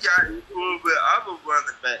 he got into it with other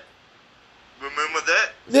running back. Remember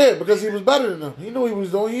that? Yeah, because he was better than them. He knew he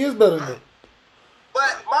was doing. He is better than them.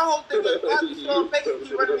 But my whole thing is why do Sean Payton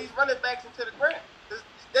keep running these running backs into the ground?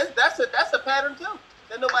 That's a pattern too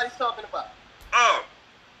that nobody's talking about. Oh,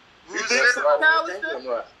 who's that?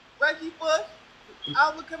 McAllister, Reggie Bush,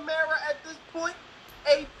 Alvin Kamara at this point,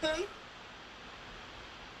 AP.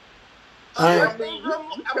 I mean, you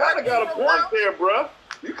kind of got a point there, bro.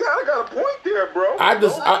 You kind of got a point there, bro.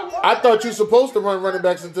 I thought you're supposed to run running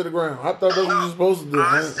backs into the ground. I thought that's what you're supposed to do.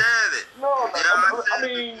 I Man. said it. No, I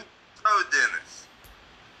mean, Dennis,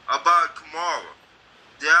 about Kamara.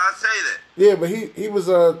 Did I say that? Yeah, but he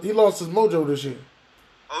lost his mojo this year.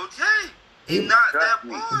 Okay. He's not that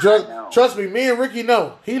boy. Trust me, me and Ricky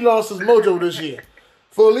know he lost his mojo this year.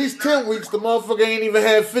 For at least 10 weeks, the motherfucker ain't even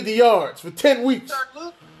had 50 yards for 10 weeks.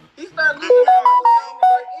 He started losing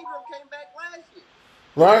that Ingram came back last year.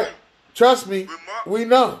 Right? Trust me, we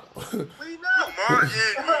know. We know. Lamar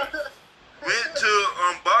Ingram went to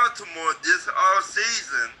Baltimore this all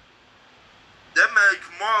season. That made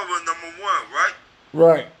Kamara number 1, right?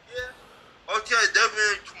 Right. Yeah. Okay, that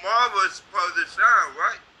means Kamara is supposed to shine,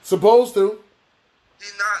 right? Supposed to.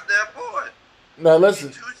 He's not that boy. Now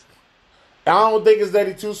listen, I don't think it's that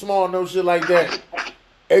he's too small, no shit like that.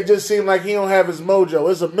 It just seemed like he don't have his mojo.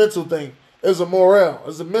 It's a mental thing. It's a morale.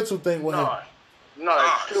 It's a mental thing with him. No,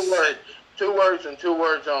 it's 2 words. 2 words and 2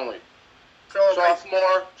 words only.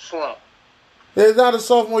 Sophomore slump. It's not a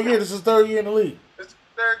sophomore year. This is 3rd year in the league. It's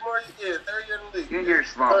third year in the league. You're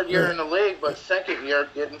smart. 3rd year in the league, but 2nd year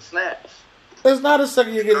getting snaps. It's not his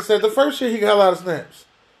 2nd year getting snaps. The 1st year he got a lot of snaps.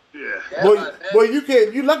 yeah. Boy,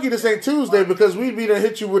 you lucky this ain't Tuesday because we'd be to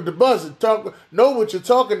hit you with the buzz and know what you're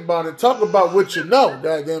talking about and talk about what you know.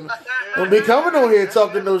 Goddamn it. Don't be coming on here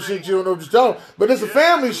talking no shit you don't know what you're talking. But it's a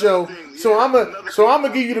family show, so I'm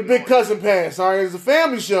gonna give you the big cousin pass. All right, it's a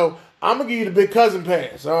family show. I'm gonna give you the big cousin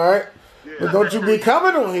pass. All right. But don't you be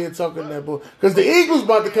coming on here talking that bull. Because the Eagles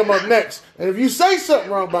about to come up next. And if you say something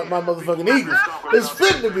wrong about my motherfucking Eagles, it's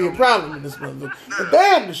fitting to be a problem in this motherfucker. But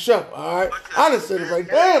damn the show, all right? I done said it right.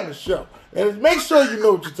 Damn the show. And make sure you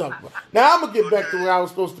know what you're talking about. Now I'm gonna get back to where I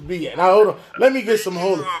was supposed to be at. Now hold on. Let me get some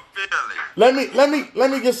holy. Let me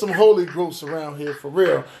get some holy ghosts around here for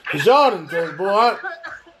real. Cause y'all done done, boy. I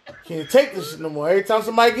can't take this shit no more. Every time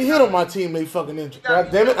somebody get hit on my team, they fucking injured.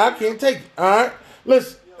 God damn it, I can't take it. All right,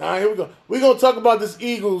 listen. All right, here we go. We're going to talk about this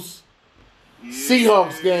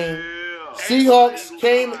Eagles-Seahawks game. Seahawks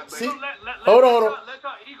came... Hold on. Let the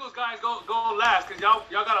Eagles guys go last because y'all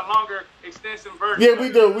got a longer, extensive version. Yeah, we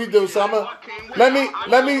do. So let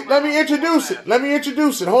me introduce it.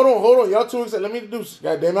 Hold on. Y'all too excited. Let me introduce it.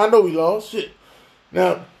 God damn it, I know we lost. Shit.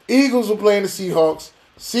 Now, Eagles were playing the Seahawks.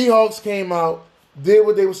 Seahawks came out, did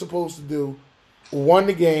what they were supposed to do, won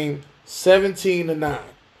the game 17-9.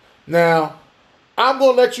 Now... I'm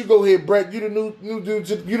gonna let you go ahead, Brett. You the new dude.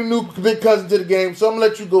 You the new big cousin to the game, so I'm gonna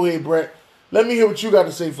let you go ahead, Brett. Let me hear what you got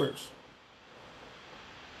to say first.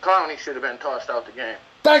 Clowney should have been tossed out the game.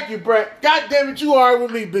 Thank you, Brett. God damn it, you all right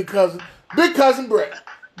with me, big cousin. Big cousin Brett.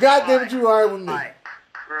 God damn it, you all right with me.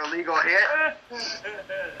 For a legal hit?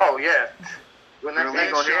 Oh yeah. When For a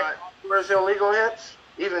legal hit? Where's the illegal hits?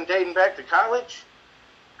 Even dating back to college?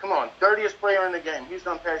 Come on, 30th player in the game. He's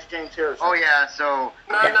done past James Harrison. Oh yeah, so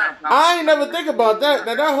I ain't never think about that.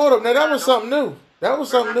 Now that was something new. That was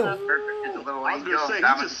something new. Is a little I was angel. gonna say,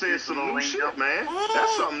 That he was just said some new angel. shit, man.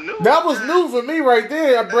 That's something new. That was new for me right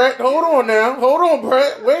there, Brett. Hold on now. Hold on,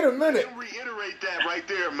 Brett. Wait a minute. Reiterate that right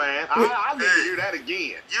there, man. I need to hear that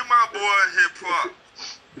again. You're my boy hip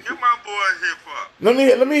hop. Let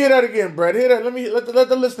me hear that again, Brett. Hear that. Let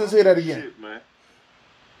the listeners hear that again. Shit, man.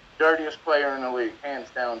 Dirtiest player in the league, hands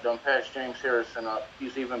down, done past James Harrison up.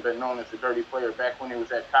 He's even been known as a dirty player back when he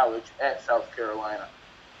was at college at South Carolina.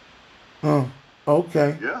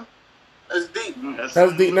 Okay. Yeah. That's deep.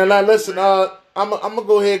 That's deep. Now listen, I'm gonna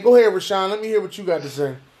go ahead. Go ahead, Rashawn. Let me hear what you got to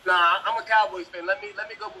say. Nah, I'm a Cowboys fan. Let me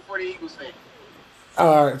go before the Eagles fan.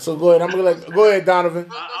 All right, so go ahead. Go ahead, Donovan.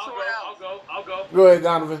 I'll go. Go ahead,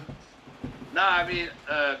 Donovan. Nah, I mean,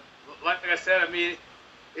 like I said,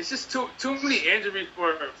 it's just too many injuries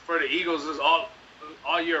for the Eagles all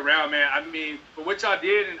year round, man. I mean, for what y'all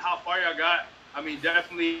did and how far y'all got, I mean,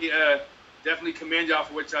 definitely commend y'all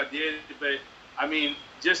for what y'all did. But I mean,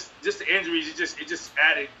 just the injuries, it just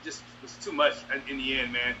added, just was too much in the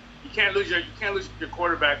end, man. You can't lose your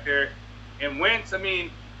quarterback there. And Wentz, I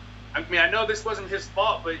mean, I know this wasn't his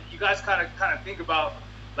fault, but you guys kind of think about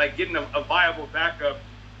like getting a viable backup.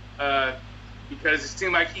 Because it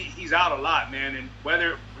seemed like he's out a lot, man. And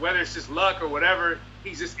whether it's just luck or whatever,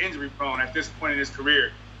 he's just injury prone at this point in his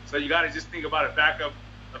career. So you got to just think about a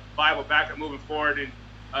viable backup moving forward. And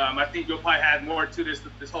I think you'll probably add more to this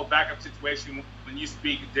whole backup situation when you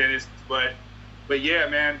speak, Dennis. But But yeah,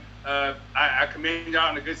 man, I commend y'all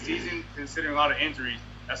on a good season considering a lot of injuries.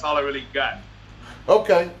 That's all I really got.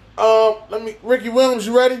 Okay. Ricky Williams,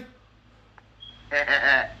 you ready?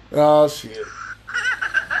 Oh shit.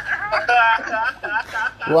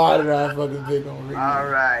 Why did I fucking pick on Ricky? All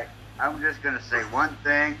right. I'm just going to say one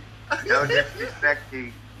thing. No disrespect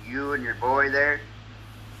to you and your boy there.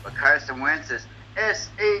 But Carson Wentz is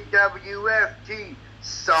SAWFT.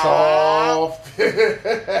 Soft.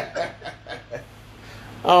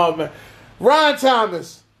 Oh, man. Ryan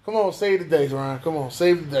Thomas. Come on, save the day, Ryan. Come on,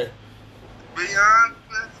 save the day. Be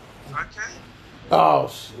honest. Okay. Oh,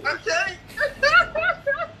 shit. Okay.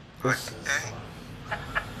 Okay.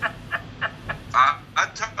 I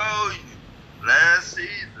told you last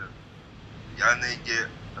season, y'all need to get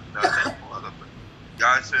another quarterback.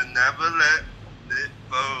 Y'all should never let Nick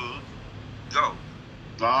Foles go.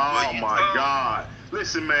 Oh my God!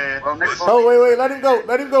 Listen, man. Well, Nick Foles- Oh, wait. Let him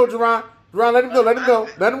go, Jerron. Jerron, let him go. Let him go.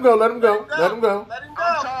 Let him go.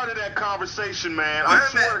 I'm tired of that conversation, man. Wait I a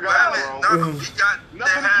swear minute, to God, bro. no, you got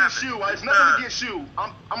Nothing against you. It's nothing against you.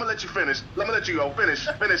 I'm gonna let you finish. Let me let you go. Finish.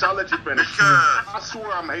 I'll let you finish. Because I swear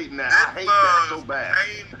I'm hating that. I hate that so bad.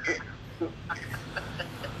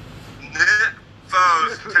 Nick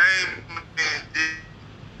Foles came and did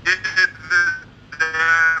the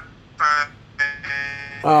damn thing.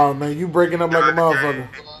 Oh, man, you breaking up like a motherfucker.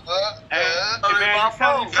 Hey, man, you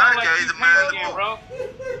sound like T-Pain again, bro.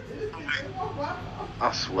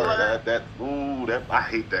 I swear that I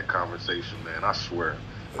hate that conversation, man. I swear.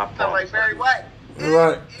 I Sound promise. like Barry White.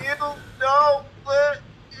 Right. You don't put.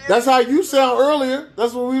 That's how you sound earlier.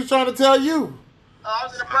 That's what we was trying to tell you. I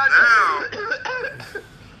was in a project.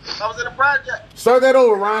 I was in a project. Start that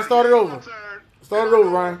over, Ryan. Start it over. My turn. Start it over,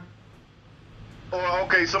 Ryan. Oh,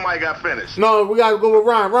 okay, somebody got finished. No, we gotta go with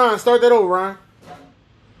Ryan. Ryan, start that over, Ryan.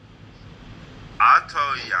 I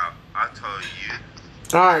told you.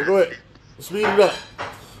 All right, go ahead. Speed it up.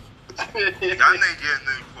 Y'all need to get a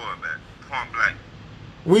new quarterback. Point blank.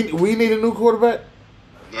 We need a new quarterback.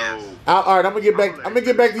 Yes. All right, I'm gonna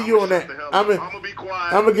get back to you on that. I'm gonna be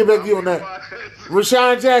quiet. gonna get back to you on that.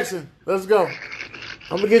 Rashawn Jackson, let's go.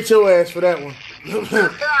 I'm gonna get your ass for that one.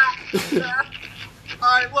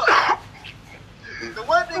 All right, look. The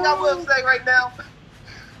one thing I will say right now,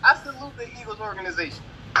 I salute the Eagles organization.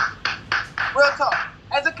 Real talk.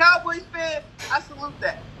 As a Cowboys fan, I salute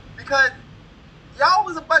that because y'all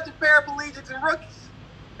was a bunch of paraplegics and rookies.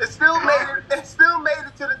 It still made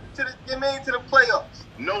it to the playoffs.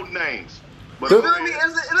 No names. But You You feel me?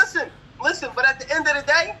 Listen. But at the end of the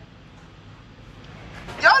day,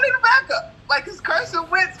 y'all need a backup. Like, cause Carson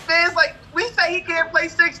Wentz fans, like, we say he can't play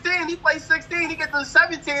 16. He plays 16. He gets to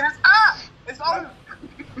 17. It's hot. It's over.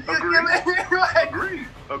 Agreed.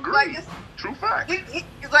 Like, True fact.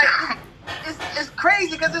 It's like it's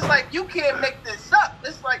crazy because it's like you can't make this up.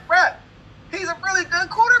 It's like, bruh, he's a really good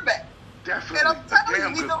quarterback. Definitely. And I'm telling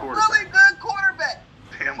you, he's a really good quarterback.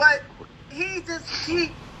 But he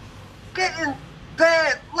getting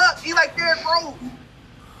bad luck. He like Derrick Rose.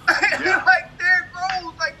 He like Derrick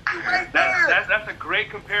Rose, like he right there. That's a great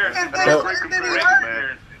comparison. And That's then- a great and then he comparison, hurt.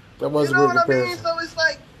 man. That was You a know good what I mean? comparison. So it's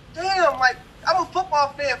like, damn, like I'm a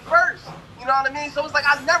football fan first. You know what I mean? So it's like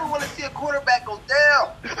I never want to see a quarterback go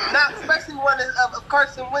down. Not especially one of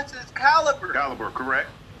Carson Wentz's caliber. Correct.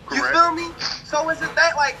 You feel me? So is it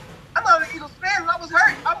that like I'm not an Eagles fan and I was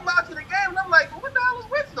hurt. I'm watching the game and I'm like, well, what the hell is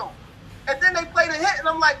Wentz doing? And then they played a hit and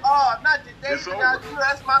I'm like, oh, not It's Jadavion. over. You know,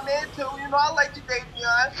 that's my man too. You know, I like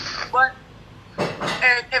Jadavion. But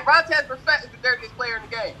and Vontaze Burfict is the dirtiest player in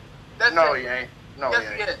the game. That's No, it. he ain't. No, Yes,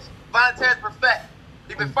 he he ain't. is. Vontaze Burfict.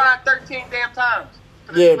 He's been fined 13 damn times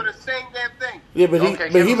for Yeah. the same damn thing. Yeah, but Okay, he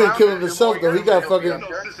Kevin been Brown killing is himself your though. boy. He got He'll be fucking. up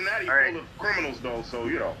there. Cincinnati All right. full of criminals though, so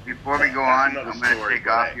you know. Before we go That's on, another I'm going to story, take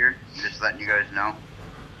but off hey. here. Just letting you guys know.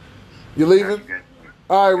 You leaving? Good.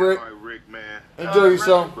 All right, Rick. All right, Rick, man. Enjoy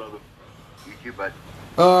yourself. Brother. You too, bud.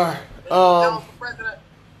 All right. That for president.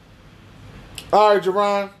 All right,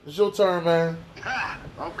 Jerron, it's your turn, man.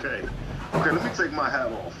 Okay, let me take my hat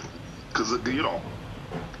off, cause you know.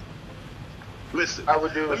 Listen, I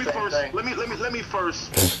would do the let me same first. thing. Let me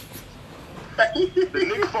first. The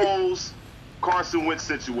Nick Foles, Carson Wentz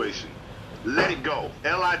situation. Let it go.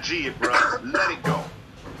 L-I-G it, bro. Let it go.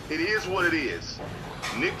 It is what it is.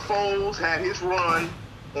 Nick Foles had his run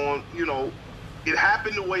on. You know, it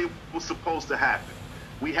happened the way it was supposed to happen.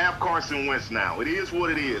 We have Carson Wentz now. It is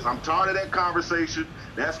what it is. I'm tired of that conversation.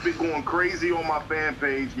 That's been going crazy on my fan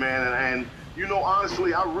page, man. And you know,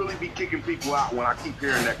 honestly, I really be kicking people out when I keep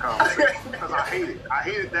hearing that conversation because I hate it. I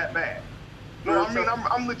hate it that bad. No, I mean,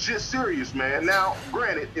 I'm legit serious, man. Now,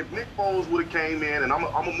 granted, if Nick Foles would have came in, and I'm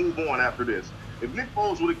gonna move on after this. If Nick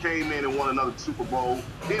Foles would have came in and won another Super Bowl,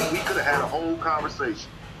 then we could have had a whole conversation.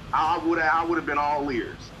 I would have been all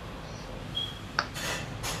ears.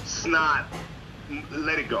 Snot,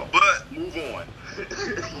 let it go. But move on.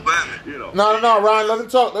 but You know. No, Ryan, let him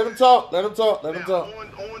talk. Let him talk. Now,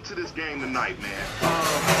 on to this game tonight,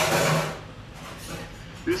 man.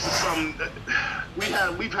 This is something that we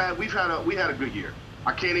had a good year.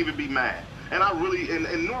 I can't even be mad. And I really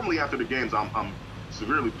and normally after the games I'm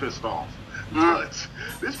severely pissed off. But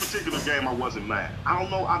this particular game I wasn't mad. I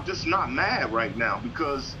don't know, I'm just not mad right now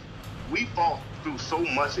because we fought through so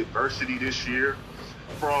much adversity this year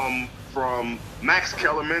from Max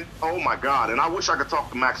Kellerman. Oh my God. And I wish I could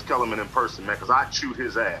talk to Max Kellerman in person, man, because I'd shoot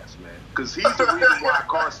his ass, man. Because he's the reason why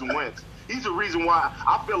Carson Wentz. He's the reason why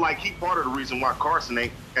I feel like he's part of the reason why Carson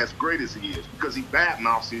ain't as great as he is, because he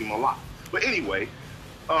badmouths him a lot. But anyway,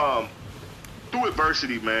 through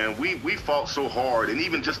adversity, man, we fought so hard, and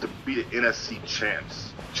even just to be the NFC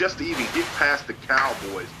champs, just to even get past the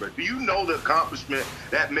Cowboys. But do you know the accomplishment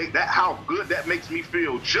how good that makes me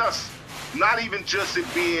feel? Just not even just it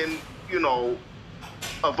being,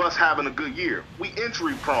 of us having a good year. We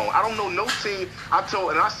injury prone. I don't know no team.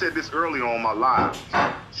 I said this earlier on my live.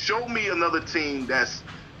 Show me another team that's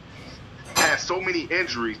had so many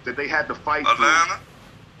injuries that they had to fight Atlanta. through.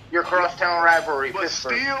 Your crosstown rivalry, But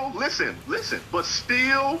Pittsburgh. still, listen, but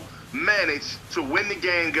still managed to win the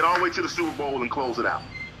game, get all the way to the Super Bowl, and close it out.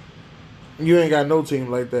 You ain't got no team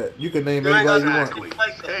like that. You can name anybody you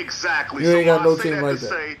want. Exactly. You ain't got no I say team that like to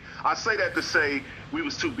that. I say that to say we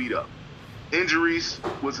was too beat up. Injuries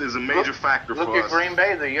is a major factor Look for at us. Green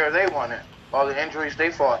Bay the year they won it. All the injuries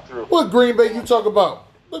they fought through. What Green Bay you talk about?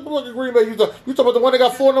 Look at Green Bay you talk. You talk about the one that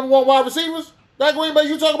got 4 number 1 wide receivers? That Green Bay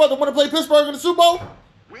you talk about the one that played Pittsburgh in the Super Bowl?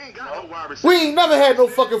 We ain't got no wide receivers. We ain't never had no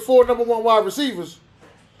fucking 4 number 1 wide receivers.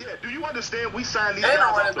 Yeah, do you understand? We signed these They guys don't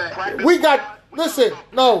off run it the back. practice We squad. got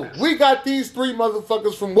we got these 3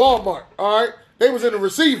 motherfuckers from Walmart. All right, they was in the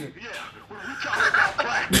receiving. Yeah, when we talking about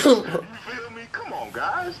practice, you feel me? Come on,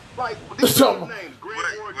 guys. Like these are names: Greg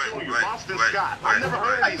Ward Jr., Boston Scott. I never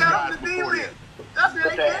heard of these guys before yet. That's where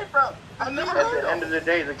they came from. I never At heard the of end them. of the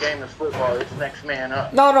day, the game is football. It's next man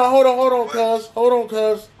up. No, hold on,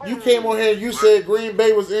 cuz. You came on here and you said Green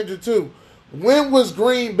Bay was injured too. When was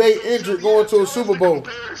Green Bay injured going to a Super Bowl?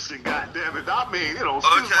 Comparison, goddammit. I mean, Okay,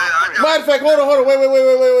 I got Matter of fact, hold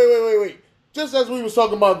on. Wait. Just as we was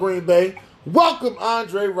talking about Green Bay, welcome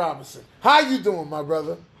Andre Robinson. How you doing, my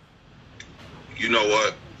brother? You know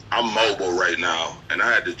what? I'm mobile right now, and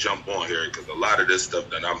I had to jump on here because a lot of this stuff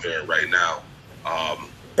that I'm hearing right now,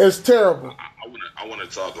 It's terrible. I want to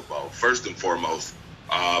talk about. First and foremost,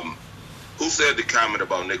 who said the comment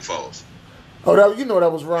about Nick Foles? Oh,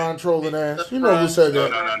 that was Ron trolling ass. You know who said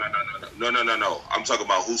that? No. I'm talking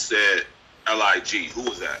about who said LIG. Who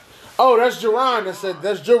was that? Oh, that's Jerron that said.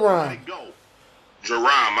 That's Jerron.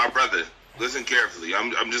 Jerron, my brother. Listen carefully.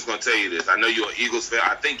 I'm just gonna tell you this. I know you're an Eagles fan.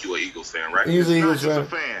 I think you're an Eagles fan, right? He's an Not Eagles just a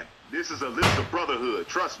fan. fan. This is a brotherhood.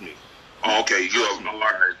 Trust me. Oh, okay, all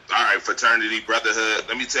right. Fraternity, brotherhood.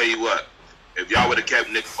 Let me tell you what. If y'all would have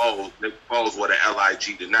kept Nick Foles would have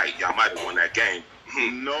LIG tonight. Y'all might have won that game.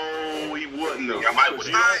 No, he wouldn't have. Y'all might You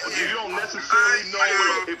don't necessarily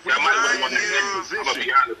know if we Y'all might have were won in that this game. I'm gonna position.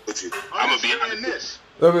 be honest with you. I'm gonna be honest with you. this.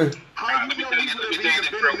 Let me. How you know we would have even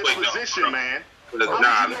been in this position, man? Nah,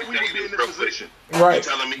 How let you know me we tell would you be in this this real quick. position? Right. You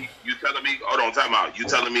telling me, hold on, time out. You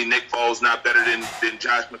telling me Nick Foles not better than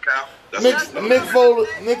Josh McCown? That's what Nick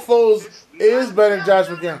Foles is better than Josh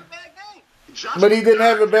McCown, but he didn't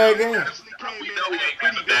have a bad game. We know he ain't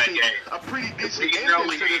have a bad game. A pretty decent We know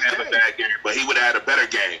he ain't have a bad game, but he would have had a better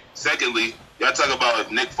game. Secondly, y'all talk about if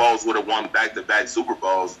Nick Foles would have won back-to-back Super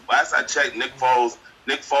Bowls. Last I checked, Nick Foles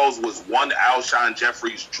was one Alshon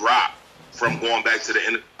Jeffries drop from going back to the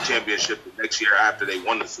NFC Championship the next year after they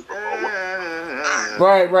won the Super Bowl.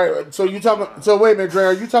 Right. So wait a minute, Dre.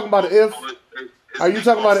 Are you talking about an if? Are you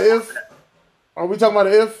talking about an if? Are we talking about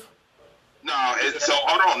an if? No. So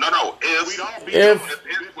hold on. No.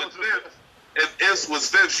 If ifs was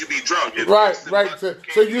fifths, you'd be drunk. If Right. ifs and buts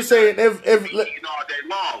So you saying if eating all day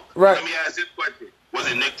long. Right. Let me ask this question: was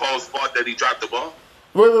it Nick Foles' fault that he dropped the ball?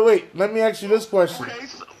 wait. Let me ask you this question.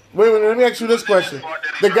 Let me ask you this question.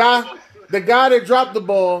 The guy that dropped the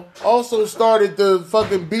ball also started the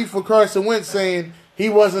fucking beef with Carson Wentz, saying he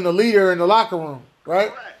wasn't a leader in the locker room,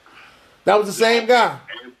 right? That was the same guy.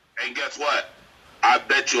 And guess what? I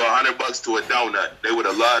bet you $100 to a donut. They would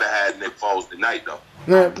have loved to have Nick Foles tonight, though.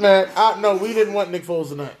 No, we didn't want Nick Foles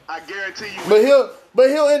tonight. I guarantee you. But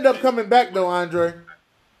he'll end up coming back though, Andre.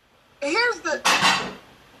 Here's the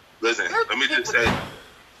Listen, let me just say.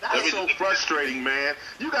 That's so frustrating, man.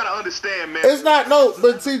 You gotta understand, man. It's not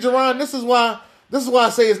but see, Jerron, this is why I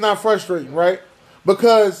say it's not frustrating, right?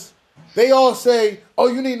 Because they all say, "Oh,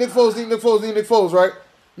 you need Nick Foles, right?"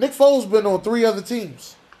 Nick Foles been on 3 other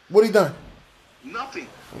teams. What he done? Nothing.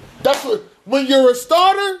 That's what. When you're a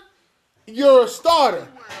starter, you're a starter.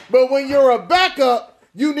 But when you're a backup,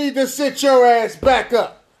 you need to sit your ass back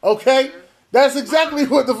up. Okay? That's exactly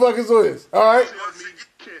what the fuck is. All right. What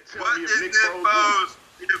did Nick Foles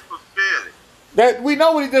do for Philly? That we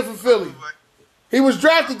know what he did for Philly. He was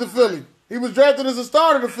drafted to Philly. He was drafted as a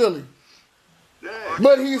starter to Philly. Yeah.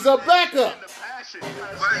 But he's a backup. The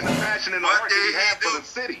passion and the heart that he had for the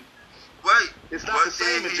city. Wait, It's not the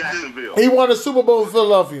same in Jacksonville. He won a Super Bowl in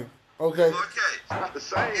Philadelphia. Okay. Okay. It's not the He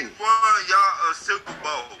same. won y'all a Super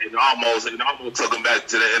Bowl. It almost took him back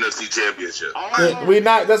to the NFC Championship.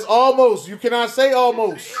 That's almost. You cannot say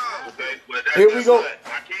almost. Okay, but Here we go. I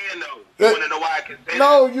can though. You want to know why I can say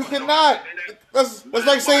No, that? you cannot. That's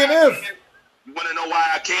like saying if. You want to know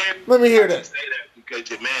why I can? Let me hear I can that. say that because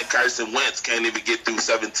your man Carson Wentz can't even get through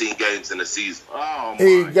 17 games in a season. Oh,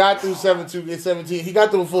 He my got through 17. He got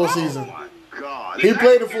through a full season. God. He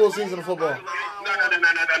played a full season of football.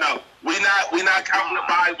 No. We not counting the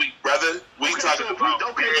bye week, brother. We talking about.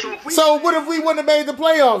 So what if we wouldn't have made the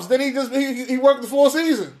playoffs? Then he worked the full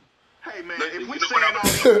season. Hey, man, if we saying all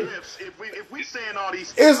these ifs, if we saying all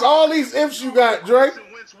these It's all these ifs you got, Drake. It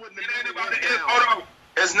ain't about an if. Hold on.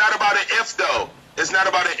 It's not about an if though. It's not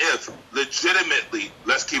about an if. Legitimately,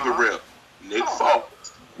 let's keep it real. Nick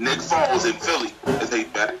Foles in Philly is a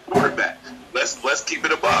better quarterback. Let's keep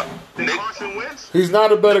it above. Carson Wentz? He's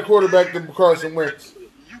not a better quarterback than Carson Wentz.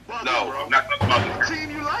 No, I'm not talking about What team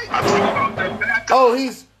you like? I'm talking about that backup. Oh,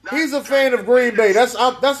 he's a fan of Green Bay. That's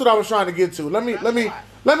what I was trying to get to. Let me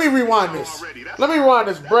rewind this. Let me rewind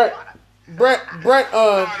this. Brett.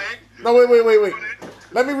 No, wait.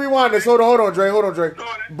 Let me rewind this. Hold on, Dre.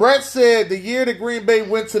 Brett said the year that Green Bay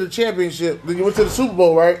went to the championship, they went to the Super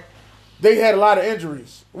Bowl, right? They had a lot of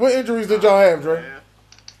injuries. What injuries did y'all have, Dre?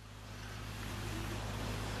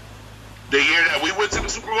 The year that we went to the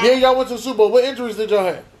Super Bowl? Yeah, y'all went to the Super Bowl. What injuries did y'all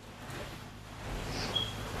have?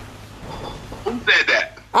 Who said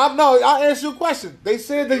that? I asked you a question. They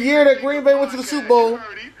said the year that Green Bay went to the Super Bowl.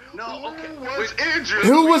 No, okay.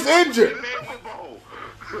 Who was injured?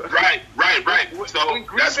 Right. So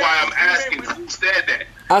that's why I'm asking who said that.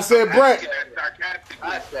 I said Brett.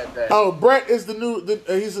 I said that. Oh, Brett is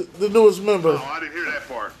he's the newest member. Oh, I didn't hear that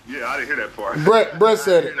part. Yeah, I didn't hear that part. Brett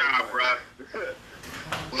said it. Nah, bro.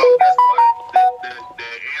 Look, that's why the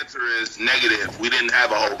answer is negative. We didn't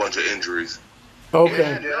have a whole bunch of injuries.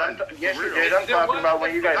 Okay. Yes, you did. I'm talking about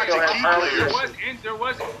when you guys still had earlier.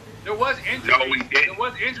 There was injuries. No, we didn't. There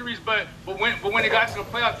was injuries, but when it got to the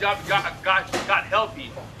playoffs, y'all got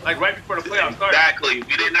healthy, like right before the playoffs started. Exactly.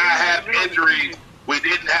 We did not have injuries. We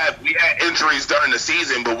had injuries during the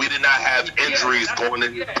season, but we did not have injuries going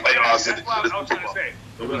into the playoffs. That's what I was trying to say.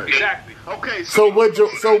 Exactly. Okay, So what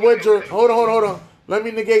hold on. Let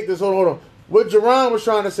me negate this. Hold on. What Jerron was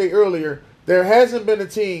trying to say earlier, there hasn't been a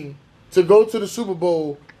team to go to the Super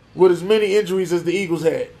Bowl with as many injuries as the Eagles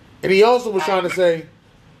had. And he also was trying to say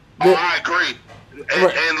that, I agree.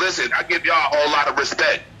 And listen, I give y'all a whole lot of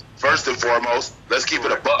respect. First and foremost, let's keep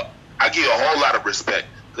it a buck. I give you a whole lot of respect.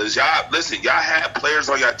 Because y'all had players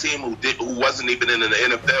on your team who wasn't even in the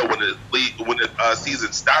NFL when the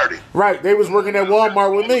season started. right, they was working at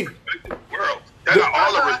Walmart with me. They got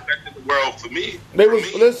all the respect in the world for me.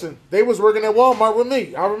 They was working at Walmart with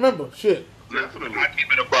me. I remember. Shit. Definitely. I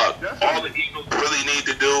keep it a buck. All the Eagles really need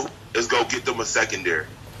to do is go get them a secondary.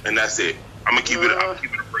 And that's it. I'm gonna keep it a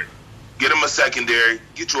break. Get them a secondary,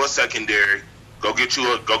 go get you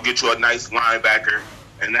a nice linebacker,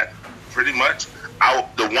 and that's pretty much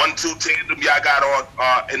the 1-2 tandem y'all got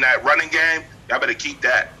on in that running game. Y'all better keep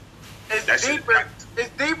that. It's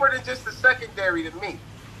deeper than just the secondary to me,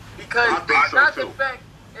 because it's not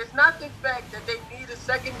the fact that they need a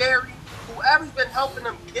secondary. Whoever's been helping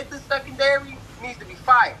them get the secondary needs to be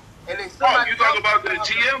fired. And then you talking about the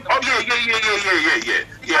GM? Oh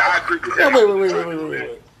yeah. I agree with that.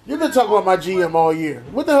 Wait. You've been talking about my GM all year.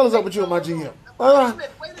 What the hell is up with you and my GM? Wait a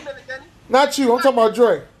minute, Dennis. Not you. I'm talking about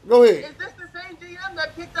Dre. Go ahead. Is this the same GM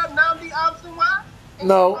that picked up Nnamdi Asomugha?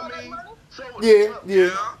 No. Yeah.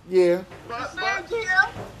 The same GM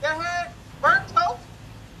that had Burnt Toast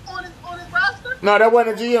on his roster? No, that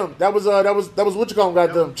wasn't a GM. That was what you call him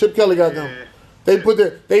got them. Chip Kelly got them. They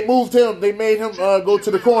moved him. They made him go to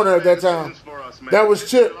the corner at that time. That was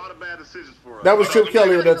Chip. That was Chip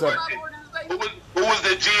Kelly at that time. Who was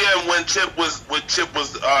the GM when Chip was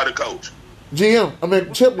the coach? GM. I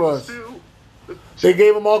mean Chip was. They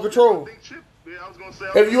gave him all control. Yeah, I was gonna say,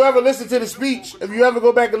 If you ever listen to the speech, if you ever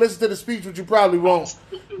go back and listen to the speech, which you probably won't,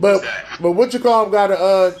 but what you call him got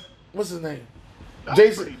a what's his name?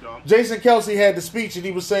 Jason Kelsey had the speech, and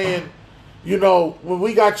he was saying, you know, when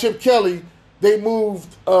we got Chip Kelly, they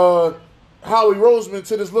moved Howie Roseman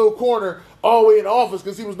to this little corner all the way in the office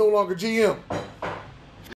because he was no longer GM.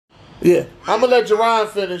 Yeah, I'm gonna let Jerron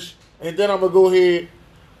finish, and then I'm gonna go ahead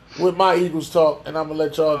with my Eagles talk, and I'm gonna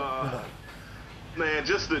let y'all. You know. Man,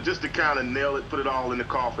 just to kind of nail it, put it all in the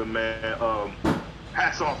coffin, man.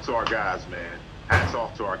 Hats off to our guys, man. Hats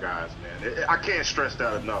off to our guys, man. I can't stress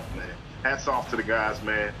that enough, man. Hats off to the guys,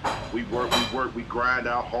 man. We work, we grind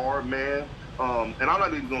out hard, man. And I'm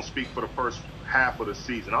not even gonna speak for the first half of the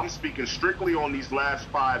season. I'm speaking strictly on these last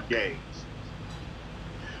 5 games.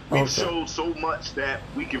 We've showed so much that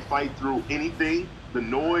we can fight through anything. The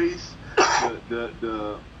noise,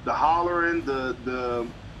 the hollering, the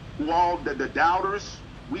doubters.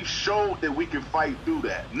 We've showed that we can fight through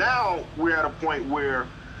that. Now we're at a point where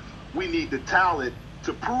we need the talent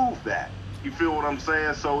to prove that. You feel what I'm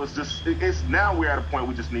saying? So it's now we're at a point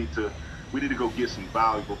we need to go get some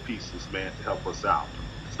valuable pieces, man, to help us out.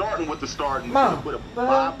 Starting with with a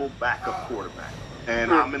viable backup quarterback.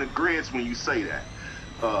 And I'm in agreement when you say that.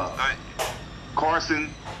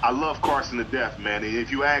 Carson, I love Carson to death, man. And if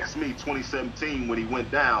you ask me, 2017 when he went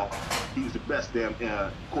down, he was the best damn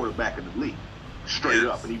quarterback in the league, straight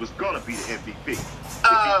up, and he was gonna be the MVP.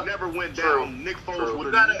 If he never went down, Nick Foles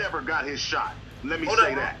would have never got his shot. Let me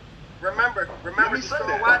say that. Remember,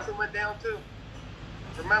 Deshaun Watson went down too.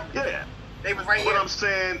 Remember? Yeah, they was right here. But I'm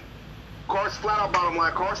saying, flat out bottom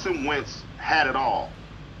line, Carson Wentz had it all.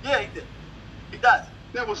 Yeah, he did. He does.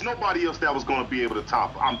 There was nobody else that was going to be able to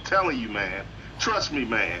top him. I'm telling you, man. Trust me,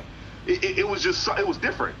 man. It was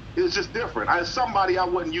different. It was just different. Somebody I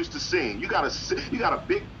wasn't used to seeing. You got a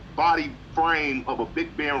big body frame of a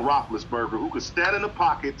Big Ben Roethlisberger who could stand in the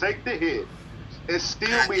pocket, take the hit, and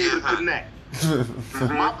still be able to connect.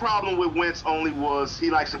 My problem with Wentz only was he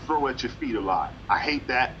likes to throw at your feet a lot. I hate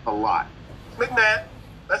that a lot. McNabb.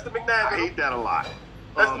 That's the McNabb. I hate that a lot.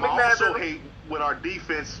 That's the McNabb. I also hate with our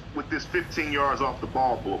defense with this 15 yards off the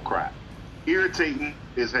ball bull crap. Irritating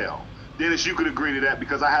as hell. Dennis, you could agree to that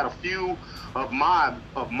because I had a few of my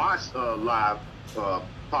live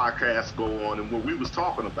podcasts go on and where we was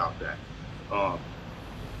talking about that.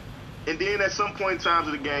 And then at some point in times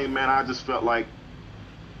of the game, man, I just felt like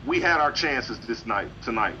we had our chances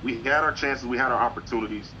tonight. We had our chances. We had our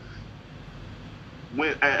opportunities.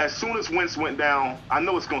 As soon as Wentz went down, I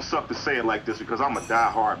know it's gonna suck to say it like this because I'm a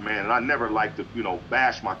diehard man and I never like to,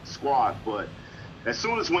 bash my squad. But as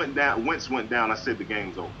soon as Wentz went down, I said the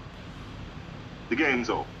game's over. The game's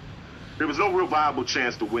over. There was no real viable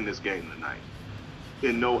chance to win this game tonight,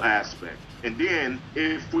 in no aspect. And then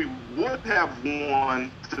if we would have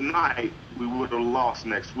won tonight, we would have lost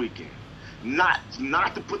next weekend. Not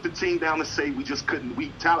to put the team down and say we just couldn't.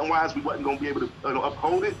 Talent-wise, we wasn't gonna be able to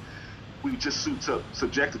uphold it. We just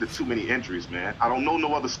subjected to too many injuries, man. I don't know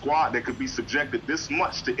no other squad that could be subjected this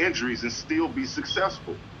much to injuries and still be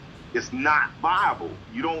successful. It's not viable.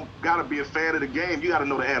 You don't got to be a fan of the game. You got to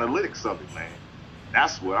know the analytics of it, man.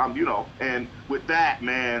 That's what and with that,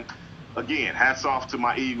 man, again, hats off to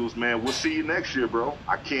my Eagles, man. We'll see you next year, bro.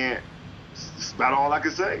 It's about all I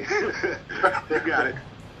can say. You got it.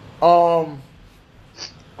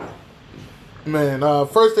 Man,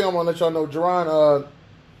 first thing I want to let y'all know, Jerron,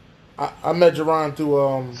 I met Jerron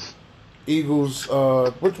through Eagles.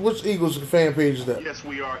 Which Eagles fan page is that? Yes,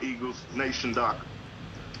 we are Eagles Nation Doc.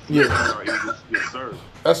 Yeah, we are Eagles. Yes, sir.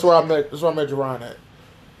 That's where I met Jerron at.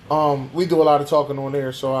 We do a lot of talking on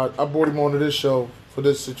there, so I brought him onto this show for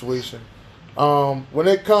this situation. When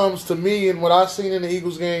it comes to me and what I seen in the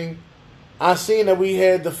Eagles game, I seen that we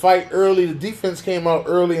had the fight early. The defense came out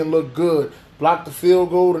early and looked good, blocked the field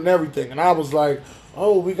goal and everything, and I was like,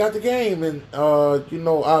 "Oh, we got the game." And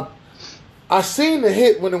I seen the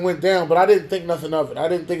hit when it went down, but I didn't think nothing of it. I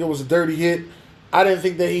didn't think it was a dirty hit. I didn't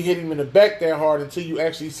think that he hit him in the back that hard until you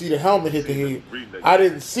actually see the helmet hit the head. I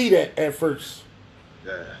didn't see that at first.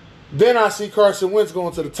 Yeah. Then I see Carson Wentz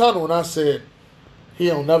going to the tunnel, and I said,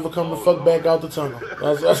 he'll never come the fuck back out the tunnel.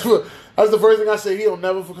 That's the first thing I said. He'll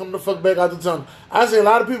never come the fuck back out the tunnel. I see a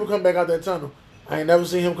lot of people come back out that tunnel. I ain't never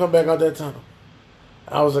seen him come back out that tunnel.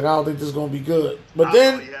 I was like, I don't think this is going to be good. But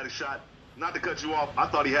then he had a shot. Not to cut you off, I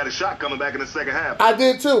thought he had a shot coming back in the second half. I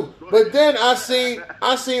did too. But then I seen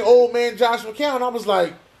old man Josh McCown. I was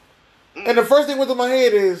like, and the first thing went through my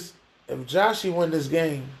head is, if Joshy win this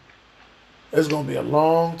game, it's gonna be a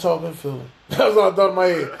long talking feeling. That's what I thought in my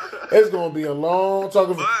head. It's gonna be a long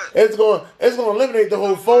talking feeling. It's gonna eliminate the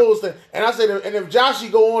whole Foles thing. And I said, and if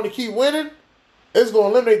Joshy go on to keep winning, it's gonna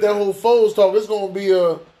eliminate that whole Foles talk. It's gonna be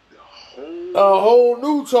a whole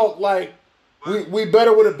new talk. Like we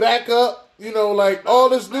better with a backup. You know, like all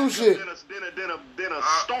this new shit. Then a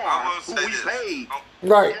star who we paid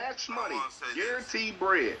Right. cash money, guaranteed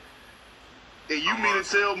bread. And you mean to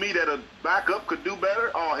tell me that a backup could do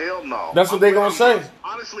better? Oh, hell no. That's what they gonna say.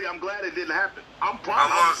 Honestly, I'm glad it didn't happen. I'm I'm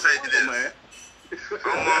gonna say this. man.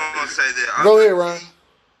 I'm gonna say that. Go ahead, Ryan.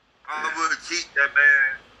 I would keep that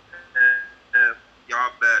man and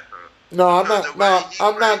y'all back up. No, I'm not. No,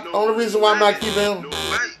 I'm not. Only reason why I'm not keeping him.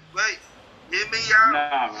 Wait. Hear me out.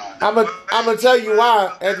 Nah. I'm gonna tell you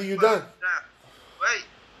why after you done. Wait.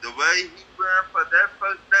 The way he ran for that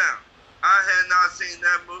first down, I had not seen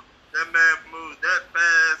that man move that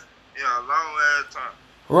fast in a long ass time.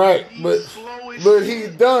 Right, but he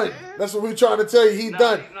done. That's what we trying to tell you. He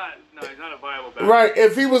done. He's not a viable back. Right.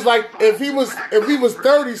 If he was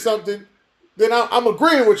 30 something, then I'm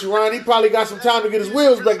agreeing with you, Ryan. He probably got some time to get his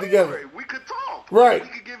wheels back together. We could talk. Right. We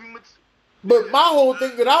could give him But my whole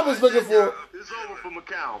thing that I was looking for. It's over for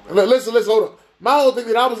McCown, man. Listen, hold on. My whole thing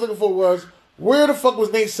that I was looking for was, where the fuck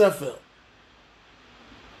was Nate Sudfeld?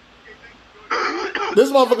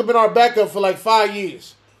 This motherfucker been our backup for like 5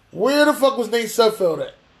 years. Where the fuck was Nate Sudfeld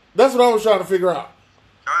at? That's what I was trying to figure out.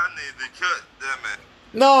 I need to cut that man.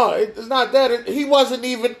 No, it's not that. He wasn't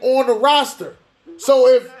even on the roster. So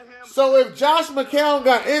if Josh McCown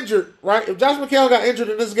got injured, right? If Josh McCown got injured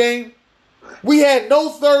in this game, we had no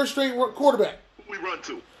third string quarterback. We run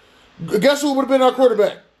to. Guess who would have been our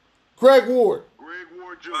quarterback? Greg Ward. Greg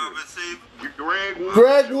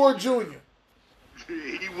Ward Jr.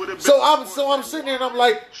 He would have been. So I'm sitting there and I'm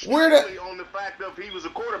like, where the on the fact of he was a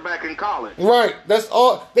quarterback in college. Right. That's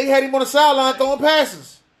all. They had him on the sideline throwing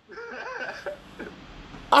passes.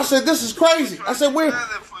 I said, this is crazy. I said, where?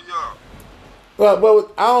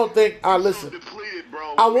 Well, I don't think I listen.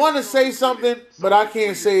 I want to say something, but I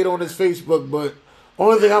can't say it on this Facebook. But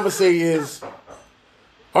only thing I'm gonna say is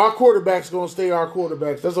our quarterback's gonna stay our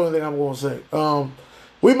quarterbacks. That's the only thing I'm gonna say.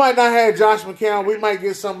 We might not have Josh McCown. We might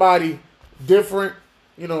get somebody different.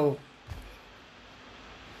 You know,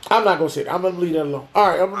 I'm not gonna say it. I'm gonna leave that alone. All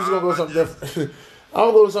right, I'm just gonna go with something different. I'm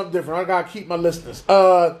gonna go with something different. I gotta keep my listeners.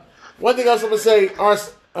 One thing else I'm gonna say: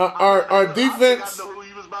 our defense. I know who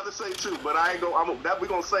you was about to say too, but I ain't gonna. We're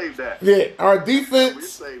gonna save that. Yeah, our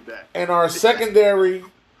defense and our secondary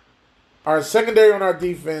on our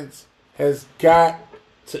defense has got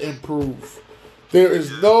to improve. There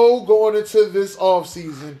is no going into this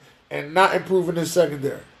offseason and not improving the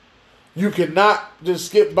secondary. You cannot just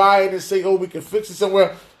skip by it and say, oh, we can fix it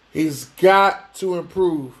somewhere. He's got to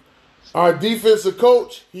improve. Our defensive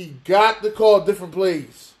coach, he got to call different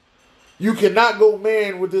plays. You cannot go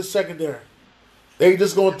man with this secondary. They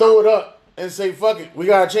just going to throw it up and say, fuck it, we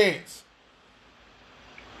got a chance.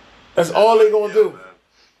 That's all they going to do.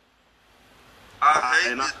 I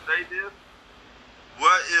hate to say this.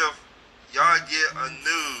 What if y'all get a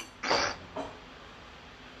new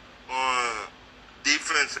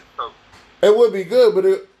defensive coach? It would be good, but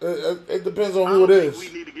it depends on who it is. We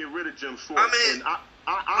need to get rid of Jim Schwartz. I mean,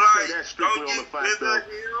 I say that strictly on the fact of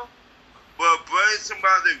him, but bring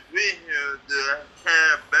somebody with him to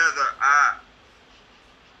have better eyes.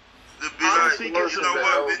 To be honestly, like, you know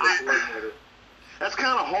what, we need. That's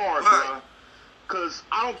kind of hard, bro. Because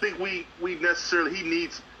I don't think we necessarily, he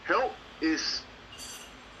needs help. He's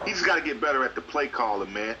got to get better at the play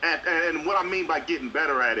calling, man. And what I mean by getting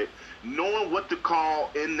better at it, knowing what to call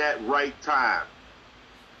in that right time.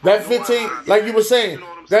 That 15, like you were saying, you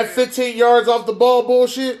know that 15 yards off the ball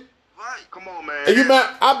bullshit. Right. Come on, man. And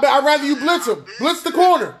I'd rather you blitz him. Blitz the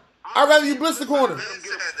corner. I'd rather you blitz the corner.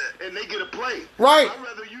 And they get a play. Right. I'd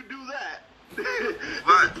rather you do that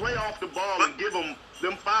than play off the ball and give them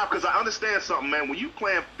 5. Because I understand something, man. When you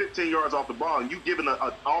playing 15 yards off the ball and you giving an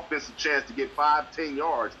offensive chance to get 5-10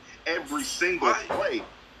 yards every single play,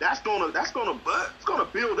 it's gonna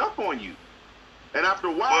build up on you. And after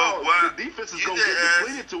a while, the defense is gonna get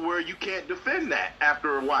depleted to where you can't defend that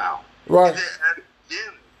after a while. Right.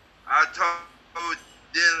 I told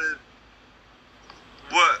Dennis,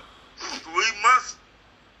 what, 3 months?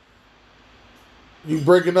 You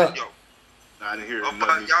breaking up. Yo, I didn't hear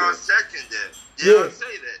about y'all second that. Yeah.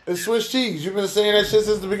 Say that. It's Swiss cheese. You've been saying that shit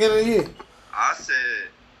since the beginning of the year. I said,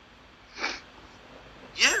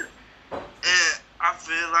 yeah. And I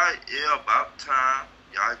feel like it's about time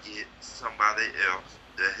y'all get somebody else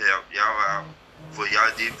to help y'all out for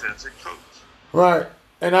y'all defensive coach. Right.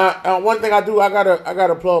 And one thing I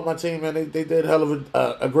gotta applaud my team, man. They did hell of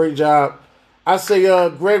a great job. I say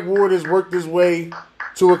Greg Ward has worked his way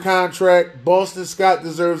to a contract. Boston Scott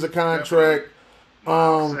deserves a contract.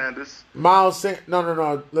 Sanders.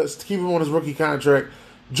 No. Let's keep him on his rookie contract.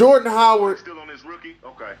 Jordan Howard. Still on his rookie?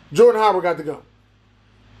 Okay. Jordan Howard got to go.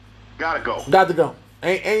 Gotta go. Got to go.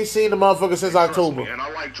 Ain't seen the motherfucker since October. Me, and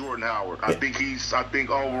I like Jordan Howard. I think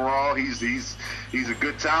overall he's a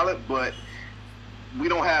good talent, but we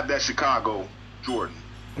don't have that Chicago Jordan.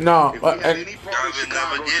 No. If we had any part of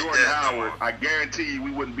Chicago Jordan Howard, I guarantee you we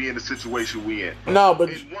wouldn't be in the situation we in. No, but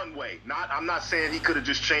in one way. I'm not saying he could have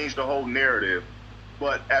just changed the whole narrative,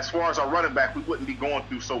 but as far as our running back, we wouldn't be going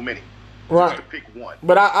through so many. Right. Just to pick one.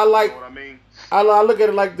 But I like. You know what I mean? I look at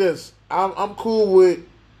it like this. I'm cool with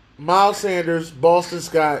Miles Sanders, Boston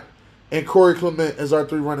Scott, and Corey Clement as our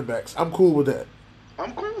 3 running backs. I'm cool with that.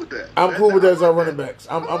 I'm cool with that. I'm cool with that as our running backs.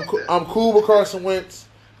 I'm cool with Carson Wentz.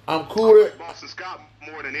 I'm cool with Boston Scott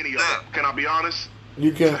more than any of them. Can I be honest?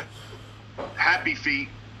 You can. Happy Feet,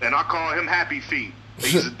 and I call him Happy Feet.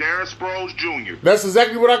 He's a Darren Sproles Jr. That's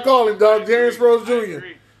exactly what I call him, dog. Darren Sproles Jr.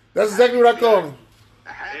 That's exactly what I call him.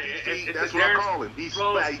 Happy Feet, that's what I call him. He's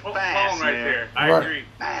fast, right man. there. I agree.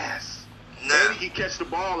 Fast. And he can catch the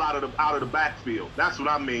ball out of the backfield. That's what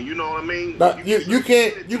I mean. You know what I mean? Now, you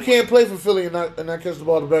can't play for Philly and not catch the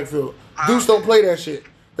ball in the backfield. Deuce don't play that shit.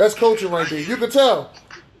 That's coaching right there. You can tell.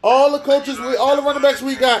 All the coaches, all the running backs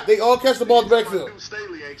we got, they all catch the ball in the backfield. Deuce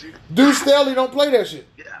Staley, ain't you? Deuce Staley don't play that shit.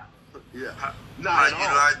 Yeah. How you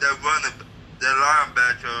like that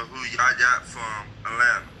linebacker who y'all got from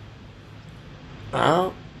Atlanta?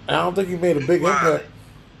 I don't think he made a big impact.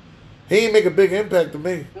 He ain't make a big impact to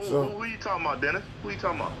me. So Who you talking about, Dennis? Who you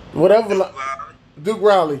talking about? whatever. Duke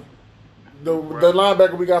Riley, the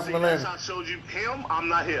linebacker we got from That's Atlanta. how I showed you him. I'm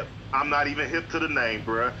not hip. I'm not even hip to the name,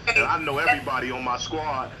 bruh. And I know everybody on my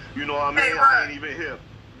squad. You know what I mean? Hey, I Ryan. ain't even hip.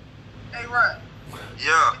 Hey, Ryan.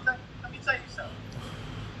 Yeah. Let me tell you something.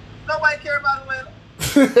 Nobody care about Atlanta.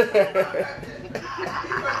 Let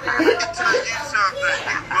me tell you something.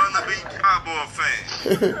 You wanna be Cowboy fan.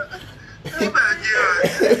 You better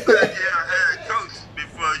get a head coach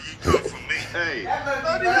before you come for me. Hey.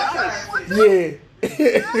 Yeah.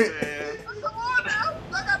 Come on now.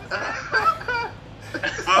 I got to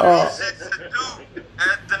But we said to do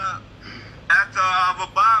after our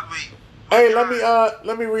bye week. Hey, let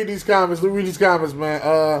me read these comments. Let me read these comments, man.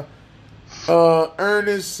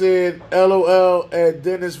 Ernest said, "LOL at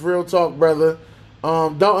Dennis. Real talk, brother."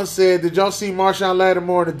 Dalton said, "Did y'all see Marshawn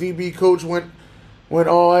Lattimore and the DB coach went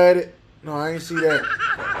all at it?" No, I ain't see that.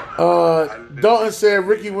 Dalton said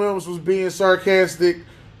Ricky Williams was being sarcastic.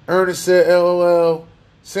 Ernest said, "LOL."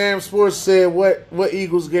 Sam Sports said, "What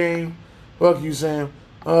Eagles game?" Fuck you, Sam.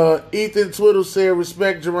 Ethan Twiddle said,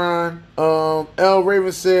 "Respect, Jerron." L.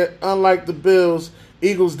 Raven said, "Unlike the Bills,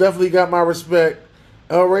 Eagles definitely got my respect."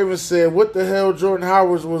 L. Raven said, "What the hell? Jordan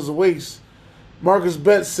Howard was a waste." Marcus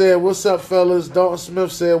Betts said, "What's up, fellas?" Dalton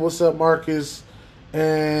Smith said, "What's up, Marcus?"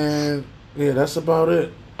 And yeah, that's about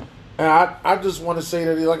it. And I just want to say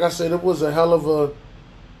that, like I said, it was a hell of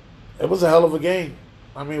a game.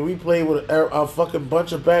 I mean, we played with a fucking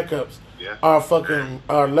bunch of backups. Yeah. Our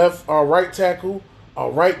right tackle,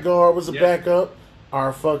 our right guard was a backup.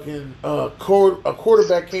 Our fucking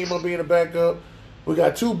quarterback came up being a backup. We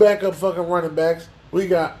got 2 backup fucking running backs. We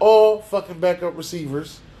got all fucking backup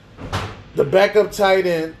receivers. The backup tight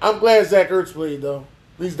end. I'm glad Zach Ertz played though.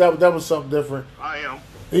 At least that was something different. I am.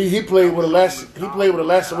 He played with a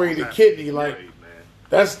lacerated kidney. Like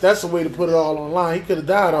that's the way to put it all online. He could have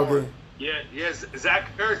died out there. Yeah. Zach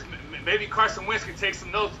Ertz. Maybe Carson Wentz can take some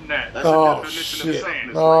notes from that. That's Oh a definition shit! of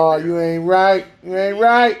saying. Oh, you ain't right. You ain't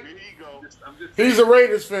right. Here you go. He's a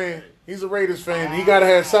Raiders fan. He gotta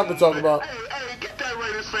have something to talk about. Hey, get that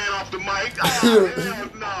Raiders fan off the mic. Oh,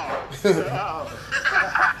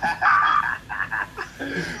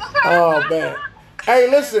 Oh man. Hey,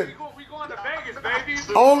 listen. We going to Vegas, baby.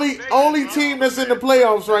 Only team that's in the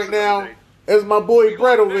playoffs right now is my boy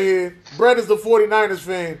Brett over here. Brett is the 49ers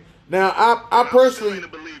fan. Now, I personally ain't a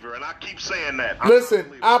believer, and I keep saying that.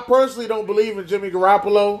 I personally don't believe in Jimmy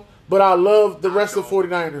Garoppolo, but I love the rest of the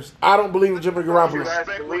 49ers. I don't believe in Jimmy You Garoppolo. guys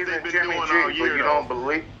believe in Jimmy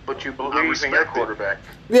G, but you believe in your quarterback.